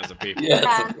self-hating as a people.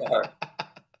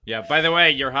 Yeah. By the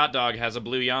way, your hot dog has a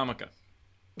blue yarmulke.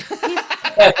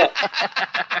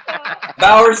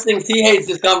 Bowers thinks he hates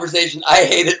this conversation. I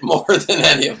hate it more than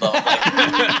any of them.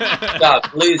 Stop,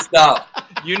 please stop.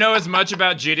 You know as much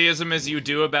about Judaism as you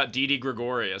do about Didi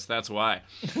Gregorius. That's why.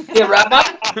 Yeah, Rabbi?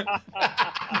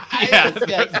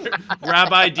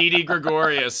 Rabbi Didi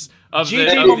Gregorius of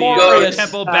the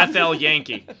Temple Bethel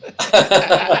Yankee.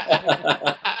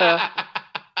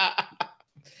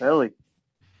 Philly.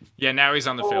 Yeah, now he's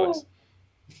on the Phillies.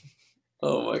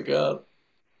 Oh my God.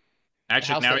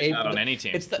 Actually, now he's not on any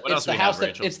team. It's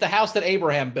the house that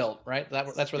Abraham built, right?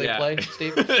 That's where they play,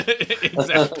 Steve.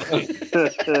 Exactly.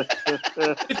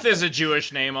 If there's a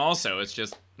Jewish name, also, it's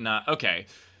just not okay.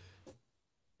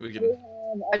 We can.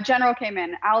 A general came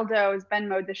in. Aldo's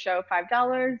Venmo'd the show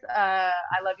 $5. I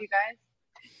love you guys.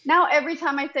 Now every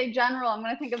time I say general, I'm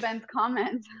going to think of Ben's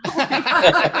comment.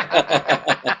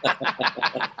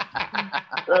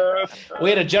 We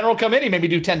had a general come in. He made me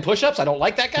do 10 push-ups. I don't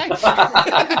like that guy.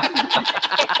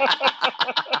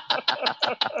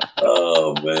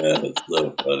 Oh man, it's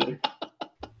so funny.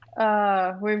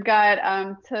 We've got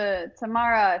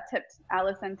Tamara tipped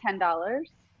Allison $10.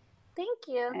 Thank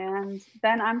you. And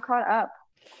then I'm caught up.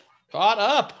 Caught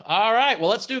up. All right. Well,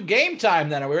 let's do game time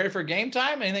then. Are we ready for game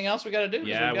time? Anything else we got to do?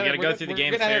 Yeah, we got to go through the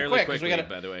game fairly quickly.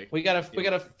 By the way, we got a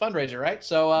fundraiser, right?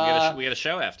 So we got a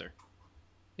show after.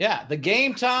 Yeah, the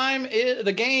game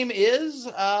is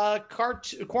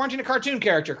quarantine a cartoon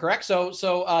character, correct? So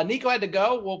Neko had to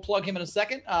go. We'll plug him in a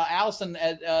second. Allison,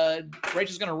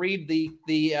 Rachel's going to read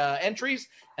the entries,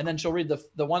 and then she'll read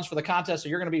the ones for the contest. So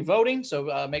you're going to be voting.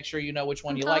 So make sure you know which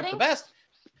one you like the best.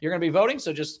 You're going to be voting.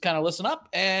 So just kind of listen up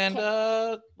and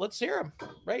let's hear them.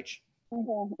 Rach.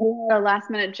 A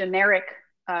last minute generic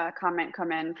comment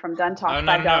come in from Duntalk. Oh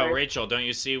no, Rachel, don't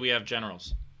you see we have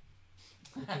generals?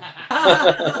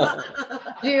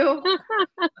 You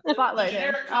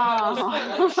spotlighted.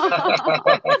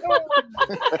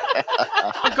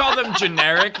 Don't call them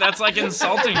generic. That's like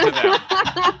insulting to them.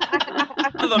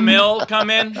 The mill come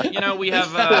in. You know, we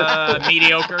have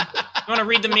mediocre. You want to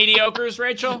read the mediocres,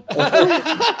 Rachel?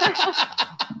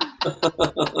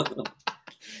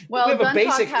 Well, we have a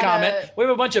basic comment. We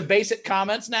have a bunch of basic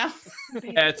comments now.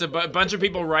 Yeah, it's a bunch of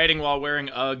people writing while wearing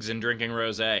Uggs and drinking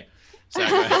rosé. So,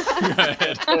 go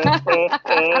ahead.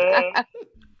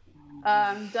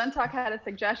 Duntalk had a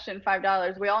suggestion,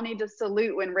 $5. We all need to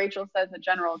salute when Rachel says the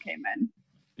general came in.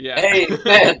 Yeah. Hey,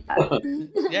 man.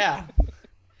 Yeah.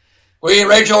 We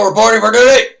Rachel reporting for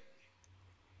duty.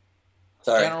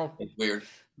 Sorry, General. it's weird.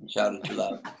 I'm shouting too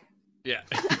loud. Yeah.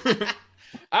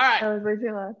 All right. That was way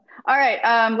too loud. All right.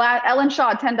 Ellen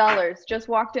Shaw, $10. Just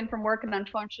walked in from work and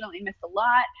unfortunately missed a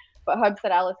lot. But Hub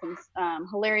said Allison's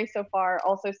hilarious so far.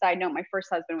 Also, side note, my first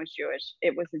husband was Jewish.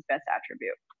 It was his best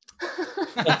attribute.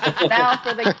 Now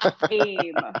for the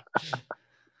game.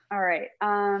 All right.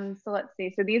 So let's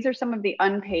see. So these are some of the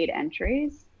unpaid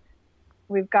entries.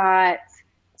 We've got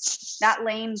That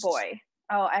Lane Boy.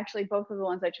 Oh, actually, both of the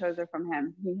ones I chose are from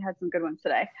him. He had some good ones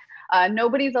today.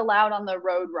 Nobody's allowed on the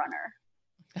Road Runner.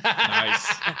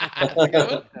 Nice.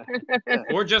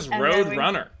 Or just Road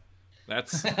Runner.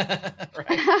 That's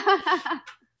right.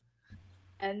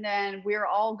 And then we're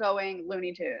all going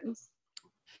Looney Tunes.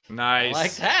 Nice. I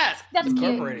like that. That's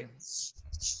incorporating.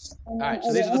 All right.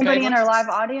 So these are the anybody paid in ones? our live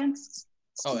audience?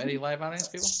 Oh, any live audience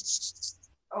people?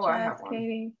 Oh, I have one.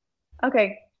 Katie.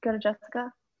 Okay, go to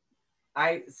Jessica.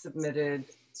 I submitted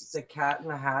the Cat in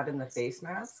the Hat and the face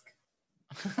mask.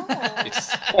 Love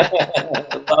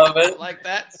it. Like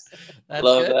that. That's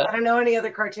Love good. that. I don't know any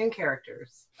other cartoon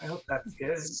characters. I hope that's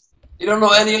good. You don't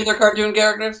know any other cartoon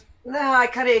characters? No, I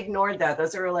kind of ignored that.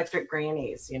 Those are electric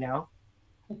grannies, you know?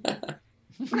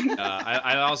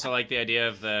 I also like the idea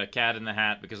of the Cat in the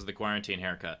Hat because of the quarantine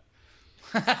haircut.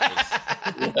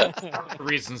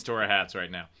 Reasons to wear hats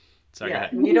right now. Sorry, yeah,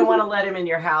 you don't want to let him in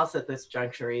your house at this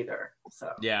juncture either. So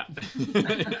yeah,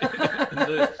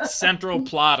 the central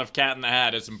plot of Cat in the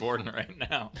Hat is important right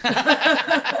now.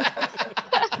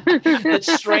 That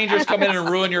strangers come in and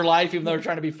ruin your life even though they're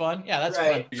trying to be fun. Yeah, that's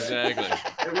right. fun. Exactly.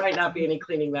 There might not be any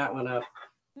cleaning that one up.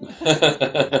 What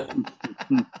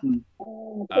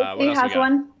else has we got?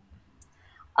 one.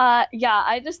 Yeah,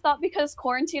 I just thought because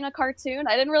quarantine a cartoon,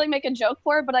 I didn't really make a joke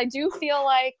for it, but I do feel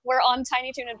like we're on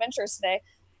Tiny Toon Adventures today.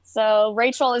 So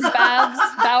Rachel is Babs,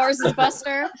 Bowers is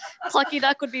Buster, Plucky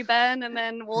Duck would be Ben, and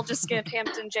then we'll just give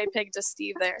Hampton J Pig to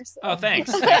Steve there. So. Oh, thanks.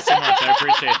 Thanks so much. I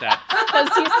appreciate that. Because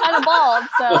he's kind of bald,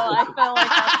 so I feel like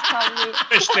that's probably...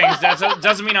 Fish things. That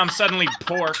doesn't mean I'm suddenly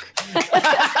pork.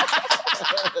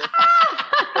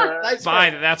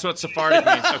 Fine, that's what Sephardic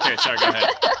means. Okay, sorry, go ahead.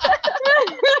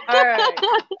 All right.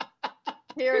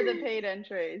 Here are the paid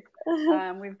entries.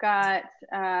 We've got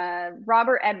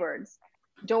Robert Edwards.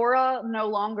 Dora, no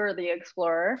longer the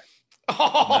explorer.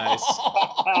 Nice.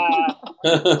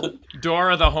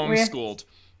 Dora the homeschooled.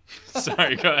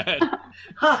 Sorry, go ahead.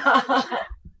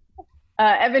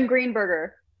 Evan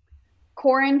Greenberger.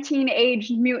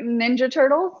 Quarantine-aged mutant ninja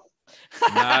turtles.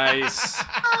 Nice.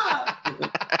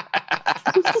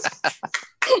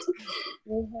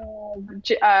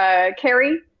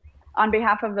 Carrie, on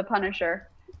behalf of the Punisher.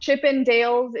 Chip and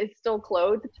Dale's is still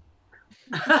clothed.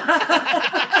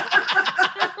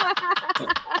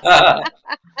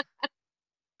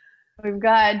 We've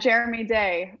got Jeremy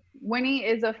Day. Winnie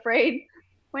is afraid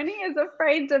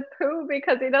to poo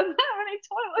because he doesn't have any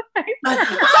toilet paper.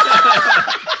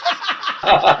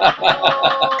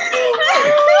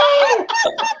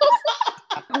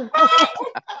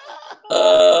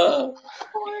 Oh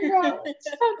my God.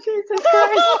 Oh, Jesus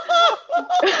Christ.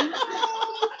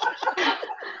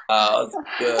 Oh, that's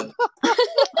good.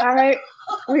 All right.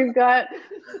 We've got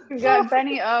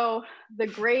Benny O, the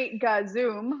great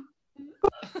Gazoom.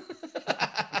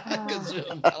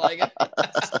 Gazoom, I like it.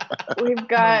 We've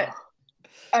got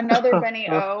another Benny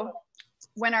O.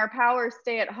 When our powers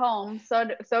stay at home, so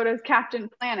does Captain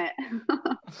Planet.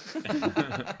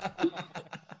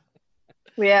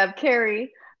 We have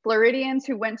Carrie. Floridians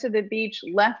who went to the beach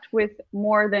left with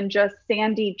more than just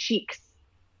sandy cheeks.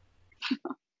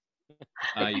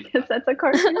 I guess that's a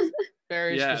cartoon.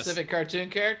 Very specific cartoon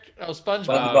character. Oh,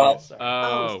 SpongeBob.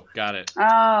 Oh, got it.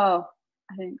 Oh,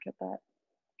 I didn't get that.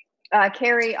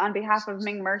 Carrie, on behalf of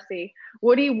Ming Mercy.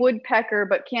 Woody Woodpecker,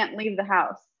 but can't leave the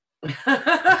house.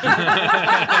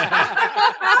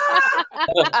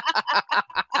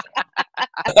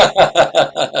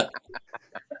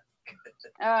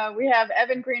 We have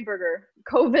Evan Greenberger,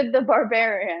 COVID the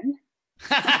Barbarian.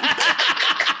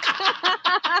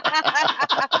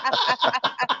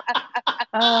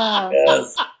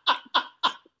 Yes.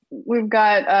 We've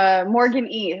got Morgan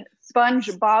E.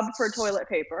 Sponge Bob for toilet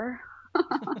paper.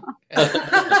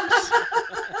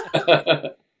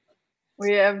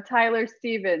 We have Tyler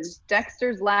Stevens.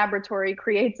 Dexter's laboratory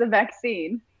creates a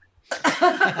vaccine.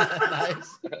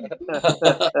 Nice.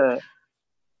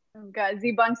 We've got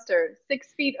Z Bunster.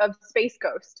 6 feet of Space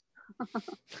Ghost.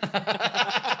 That's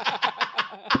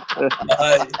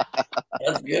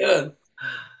good.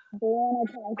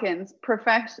 Brianna Tompkins.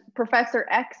 Professor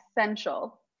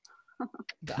Essential.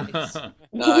 Nice.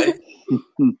 Nice.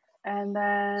 And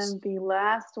then the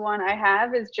last one I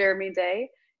have is Jeremy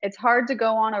Day. It's hard to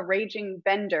go on a raging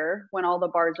bender when all the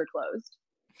bars are closed.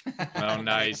 Oh,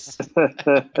 nice. All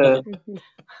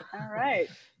right.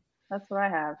 That's what I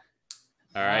have.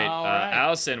 All right.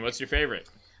 Allison, what's your favorite?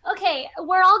 Okay,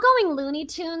 we're all going Looney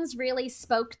Tunes really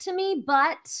spoke to me,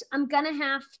 but I'm going to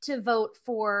have to vote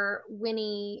for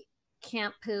Winnie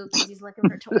Can't Poo because he's looking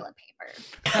for toilet paper.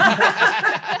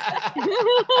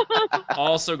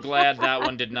 Also glad that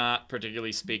one did not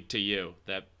particularly speak to you.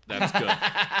 That's good.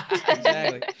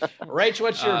 Exactly. Rach,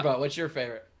 what's your vote? What's your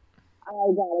favorite? I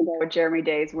gotta go with Jeremy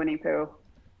Day's Winnie Pooh.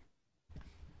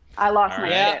 I lost my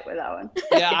shit with that one.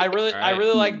 Yeah,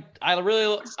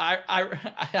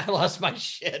 I lost my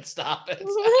shit. Stop it.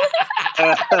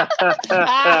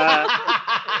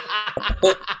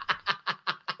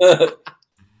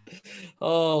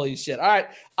 Holy shit. All right.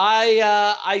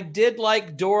 I did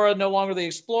like Dora No Longer the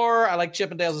Explorer. I like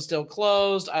Chip and Dale's Is Still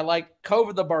Closed. I like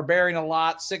COVID the Barbarian a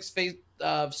lot. 6 feet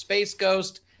of Space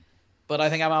Ghost. But I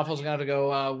think I'm also going to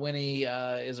go Winnie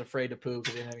is Afraid to Poo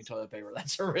because he didn't have any toilet paper.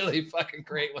 That's a really fucking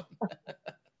great one. All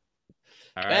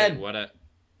right. Ben. What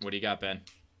do you got, Ben?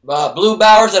 Blue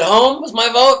Bowers at Home was my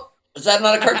vote. Is that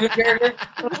not a cartoon character?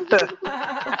 Cartoon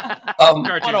want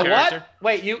a character. what?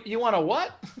 Wait, you want a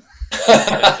what?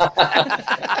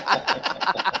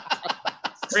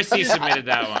 Chrissy submitted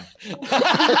that one.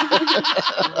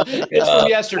 It's from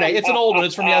yesterday. It's an old one.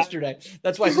 It's from yesterday.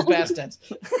 That's why it's in past tense.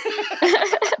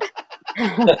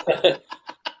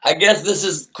 I guess this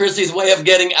is Chrissy's way of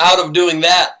getting out of doing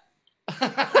that.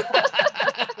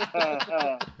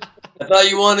 I thought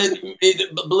you wanted me to,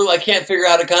 Blue. I can't figure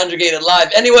out how to conjugate it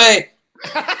live. Anyway,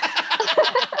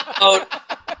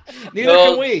 Neither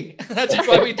can we. That's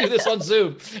why we do this on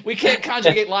Zoom. We can't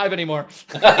conjugate live anymore.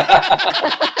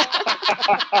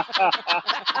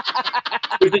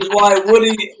 Which is why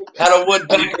Woody had a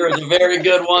woodpecker is a very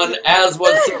good one, as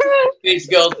was 6 weeks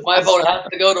ago. My vote has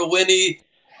to go to Winnie,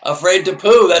 Afraid to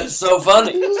Poo. That is so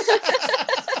funny.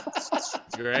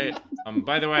 Great.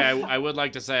 By the way, I would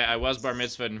like to say I was bar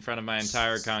mitzvahed in front of my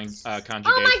entire congregation.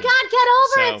 Oh my God, get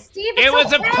over it, Steve. It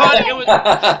was a pun. It was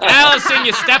Allison.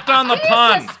 You stepped on the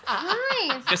pun.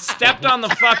 Christ. You stepped on the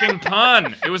fucking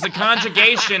pun. It was a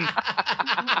conjugation.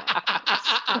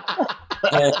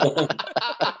 By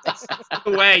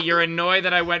the way, you're annoyed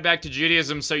that I went back to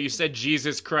Judaism, so you said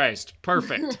Jesus Christ.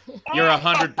 Perfect. You're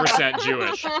 100%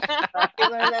 Jewish. A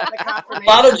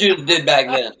lot of Jews did back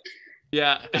then.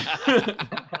 Yeah.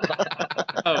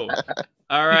 Oh,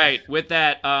 all right. With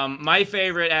that, my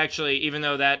favorite, actually, even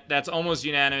though that's almost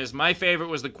unanimous, my favorite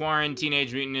was the Quarantine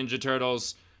Teenage Mutant Ninja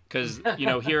Turtles because, you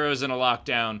know, heroes in a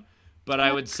lockdown. But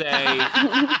I would say...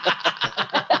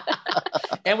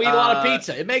 And we eat a lot of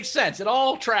pizza. It makes sense. It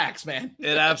all tracks, man.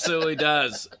 It absolutely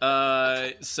does.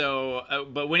 But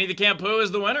Winnie the Pooh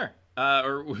is the winner.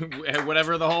 Or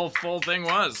whatever the whole full thing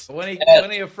was. When he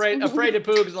afraid to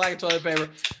poo because like toilet paper.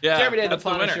 Yeah, Jeremy Day, the that's the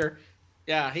winner. Punisher.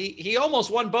 Yeah, he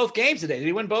almost won both games today. Did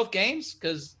he win both games?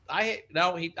 Because I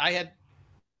had.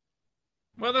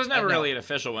 Well, there's never really an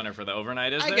official winner for the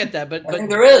overnight, is there? I get that, but I think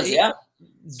there is. Yeah.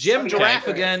 Jim Giraffe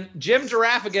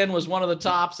was one of the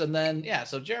tops, and then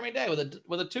so Jeremy Day with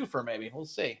a twofer maybe. We'll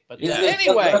see. But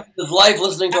anyway, his life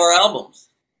listening to our albums.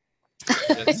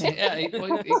 Yeah,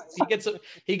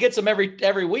 he gets them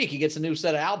every week. He gets a new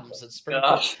set of albums. It's pretty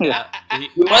cool. Yeah.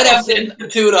 We might have to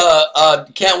institute a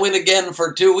can't win again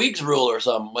for 2 weeks rule or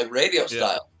something, like radio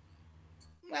style.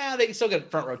 Nah, they still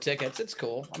get front row tickets. It's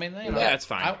cool. I mean, it's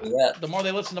fine. The more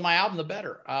they listen to my album, the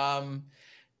better.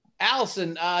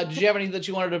 Allison, did you have any that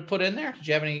you wanted to put in there? Did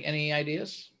you have any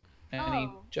ideas?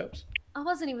 Any jokes? I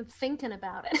wasn't even thinking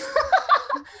about it.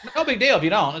 No big deal if you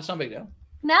don't. It's no big deal.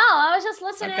 No, I was just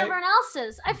listening to everyone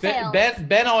else's. I failed.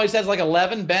 Ben always has like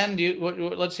 11. Ben,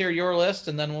 let's hear your list,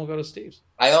 and then we'll go to Steve's.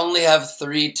 I only have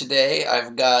 3 today.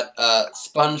 I've got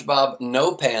SpongeBob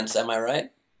No Pants. Am I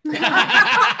right?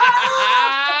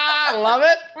 I love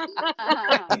it.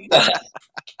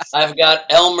 I've got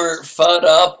Elmer Fudd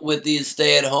Up with these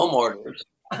stay-at-home orders.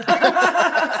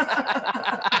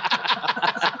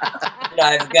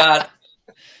 I've got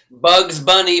Bugs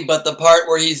Bunny, but the part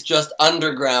where he's just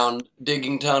underground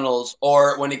digging tunnels,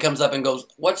 or when he comes up and goes,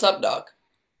 "What's up, Doc?"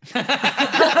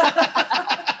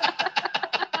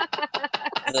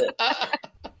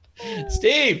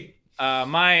 Steve.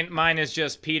 Mine is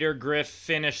just Peter Griff.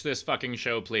 Finish this fucking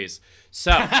show, please.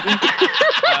 So.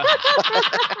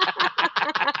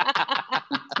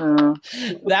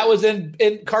 That was in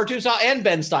cartoon style and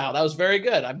Ben style. That was very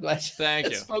good. I'm glad. Thank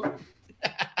you.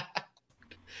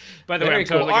 By the way,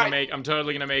 I'm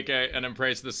totally gonna make an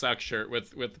Embrace the Suck shirt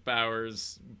with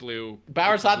Bowers blue.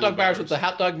 Bowers hot dog Bowers with the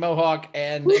hot dog mohawk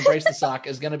and Embrace the Sock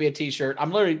is gonna be a T-shirt.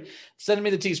 I'm literally sending me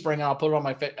the Teespring and I'll put it on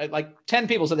my face. Like 10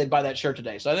 people said they'd buy that shirt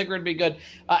today, so I think we're gonna be good.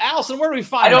 Allison, where do we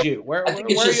find you? I think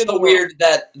it's just so weird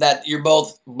that you're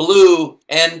both blue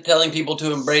and telling people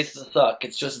to embrace the suck.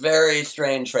 It's just very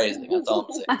strange phrasing. That's all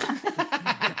I'm saying.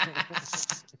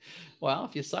 Well,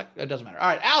 if you suck, it doesn't matter. All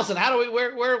right, Allison, how do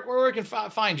where we can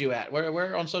find you at?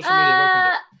 Where on social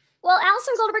media? Well,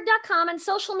 AllisonGoldberg.com, and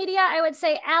social media, I would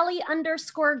say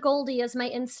Allie_Goldie is my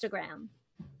Instagram.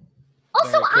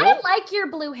 Also, cool. I like your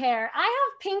blue hair. I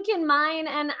have pink in mine,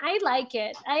 and I like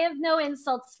it. I have no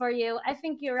insults for you. I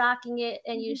think you're rocking it,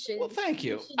 and you should. Well, thank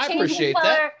you. I appreciate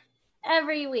that.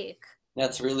 Every week.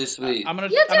 That's really sweet.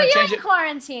 You do in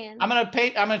quarantine. I'm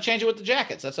gonna change it with the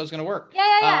jackets. That's how it's gonna work.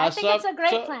 Yeah. I think it's a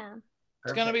great plan.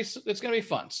 It's gonna be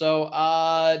fun. So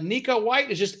Neko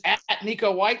White is just at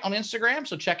Neko White on Instagram.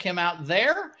 So check him out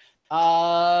there.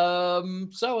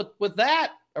 So with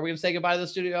that, are we gonna say goodbye to the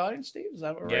studio audience, Steve? Is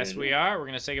that what we're Yes, we are. We're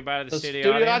gonna say goodbye to the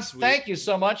studio audience. Thank you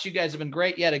so much. You guys have been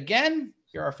great yet again.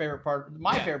 You're our favorite part.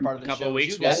 My favorite part of the show. A couple of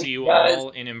weeks, we'll see you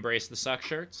all in Embrace the Suck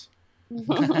shirts.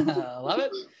 Love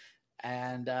it.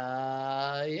 And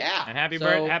yeah. And happy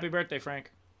birthday,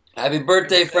 Frank. Happy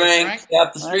birthday, Frank. Stay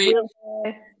off the street.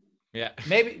 Yeah.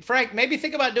 Maybe Frank,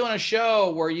 think about doing a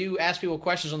show where you ask people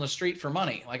questions on the street for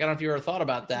money. Like, I don't know if you ever thought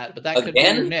about that, but that could be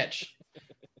your niche.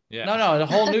 Yeah. No, a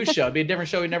whole new show. It'd be a different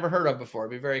show we've never heard of before.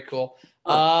 It'd be very cool.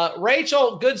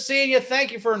 Rachel, good seeing you.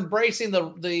 Thank you for embracing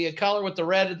the color with the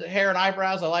red hair and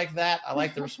eyebrows. I like that. I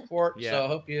like the support. Yeah. So I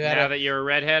hope you had Now that you're a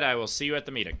redhead, I will see you at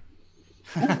the meeting.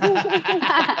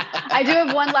 I do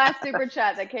have one last super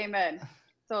chat that came in.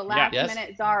 So last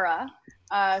minute Zara.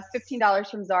 $15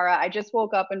 from Zara. I just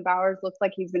woke up and Bowers looks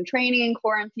like he's been training in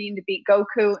quarantine to beat Goku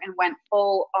and went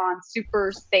full on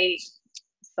Super State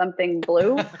something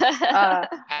blue.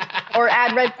 Or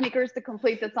add red sneakers to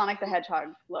complete the Sonic the Hedgehog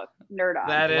look. Nerd on.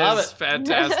 That is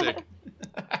fantastic.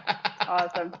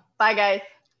 Awesome. Bye, guys.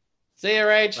 See you,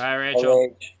 Rach. Bye,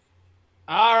 Rachel.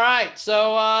 All right.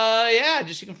 So, yeah,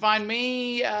 just you can find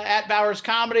me at Bowers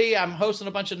Comedy. I'm hosting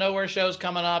a bunch of Nowhere shows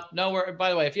coming up. Nowhere, by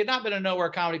the way, if you've not been to Nowhere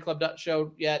Comedy Club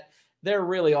show yet, they're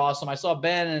really awesome. I saw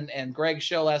Ben and Greg's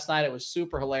show last night. It was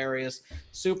super hilarious,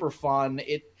 super fun.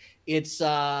 It's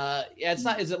not,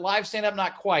 is it live stand-up?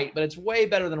 Not quite, but it's way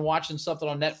better than watching something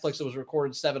on Netflix that was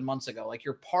recorded 7 months ago. Like,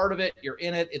 you're part of it, you're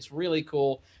in it. It's really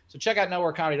cool. So check out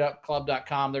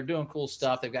nowherecomedy.club.com. They're doing cool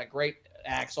stuff. They've got great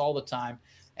acts all the time.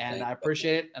 And I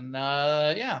appreciate it. And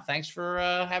yeah, thanks for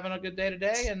having a good day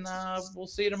today. And we'll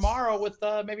see you tomorrow with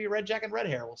maybe red jacket, red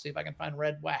hair. We'll see if I can find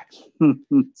red wax.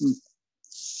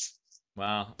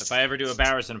 Wow. If I ever do a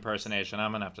Bowers impersonation,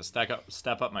 I'm going to have to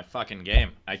step up my fucking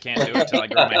game. I can't do it till I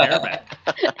grow my hair back.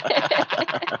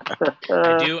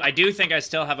 I do think I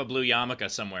still have a blue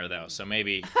yarmulke somewhere, though. So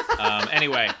maybe.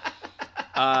 Anyway.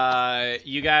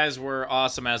 You guys were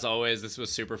awesome as always. This was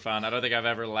super fun. I don't think I've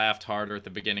ever laughed harder at the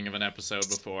beginning of an episode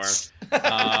before.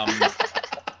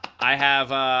 I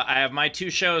have my 2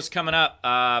 shows coming up,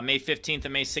 May 15th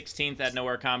and May 16th at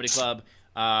Nowhere Comedy Club,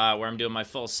 where I'm doing my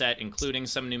full set, including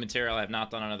some new material I have not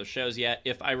done on other shows yet,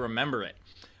 if I remember it.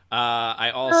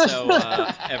 I also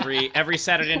every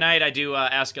Saturday night I do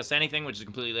Ask Us Anything, which is a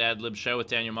completely ad-lib show with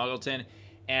Daniel Muggleton.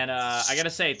 And I got to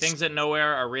say, things at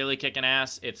Nowhere are really kicking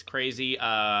ass. It's crazy.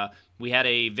 We had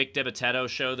a Vic DiBitetto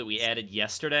show that we added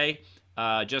yesterday.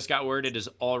 Just got word it is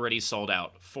already sold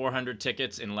out. 400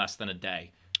 tickets in less than a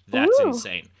day. That's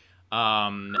insane.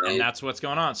 And that's what's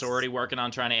going on. So we're already working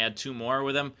on trying to add 2 more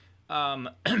with him. So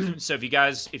if you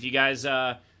guys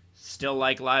still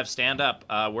like live stand-up,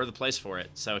 we're the place for it.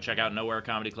 So check out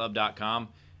nowherecomedyclub.com.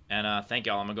 And thank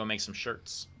y'all. I'm going to go make some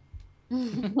shirts.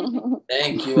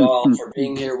 Thank you all for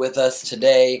being here with us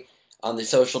today on the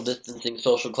Social Distancing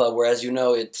Social Club, where, as you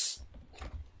know, it's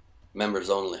members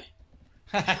only.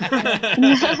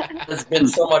 It's been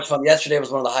so much fun. Yesterday was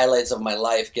one of the highlights of my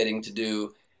life, getting to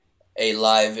do a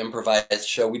live improvised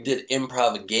show. We did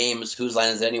improv games, Whose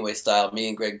Line Is It Anyway style, me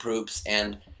and Greg Proops,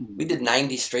 and we did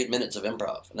 90 straight minutes of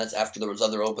improv, and that's after there was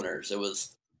other openers. It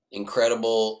was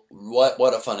incredible.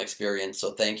 What a fun experience.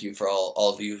 So thank you for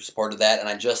all of you who supported that. And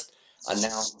I just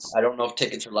announced, I don't know if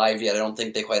tickets are live yet. I don't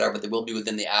think they quite are, but they will be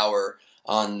within the hour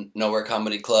on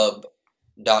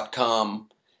nowherecomedyclub.com.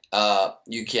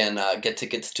 You can get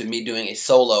tickets to me doing a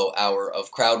solo hour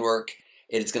of crowd work.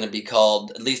 It is going to be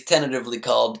called, at least tentatively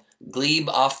called, Gleib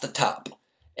Off the Top.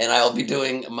 And I'll be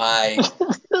doing my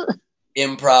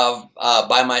improv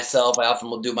by myself. I often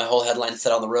will do my whole headline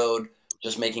set on the road,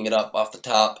 just making it up off the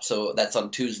top. So that's on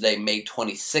Tuesday, May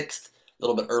 26th, a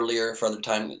little bit earlier for other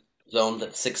time zones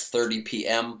at 6:30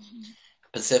 p.m.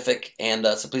 Pacific. And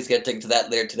so please get a ticket to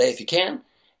that later today if you can.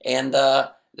 And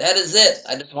that is it.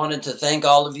 I just wanted to thank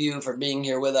all of you for being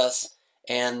here with us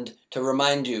and to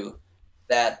remind you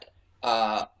that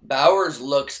Bowers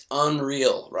looks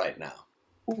unreal right now.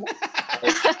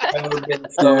 I've never been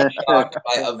so shocked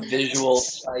by a visual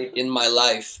sight in my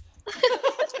life.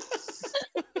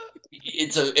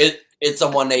 It's a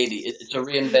 180. It's a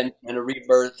reinvention and a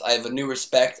rebirth. I have a new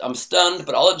respect. I'm stunned,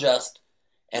 but I'll adjust,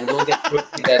 and we'll get through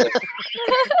it together.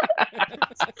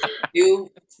 Few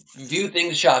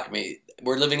things shock me.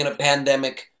 We're living in a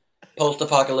pandemic,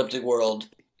 post-apocalyptic world,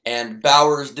 and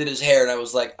Bowers did his hair, and I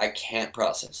was like, I can't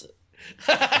process it.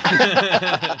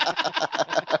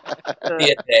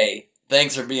 Be a day.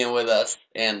 Thanks for being with us,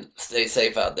 and stay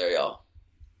safe out there, y'all.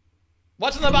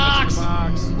 What's in the box?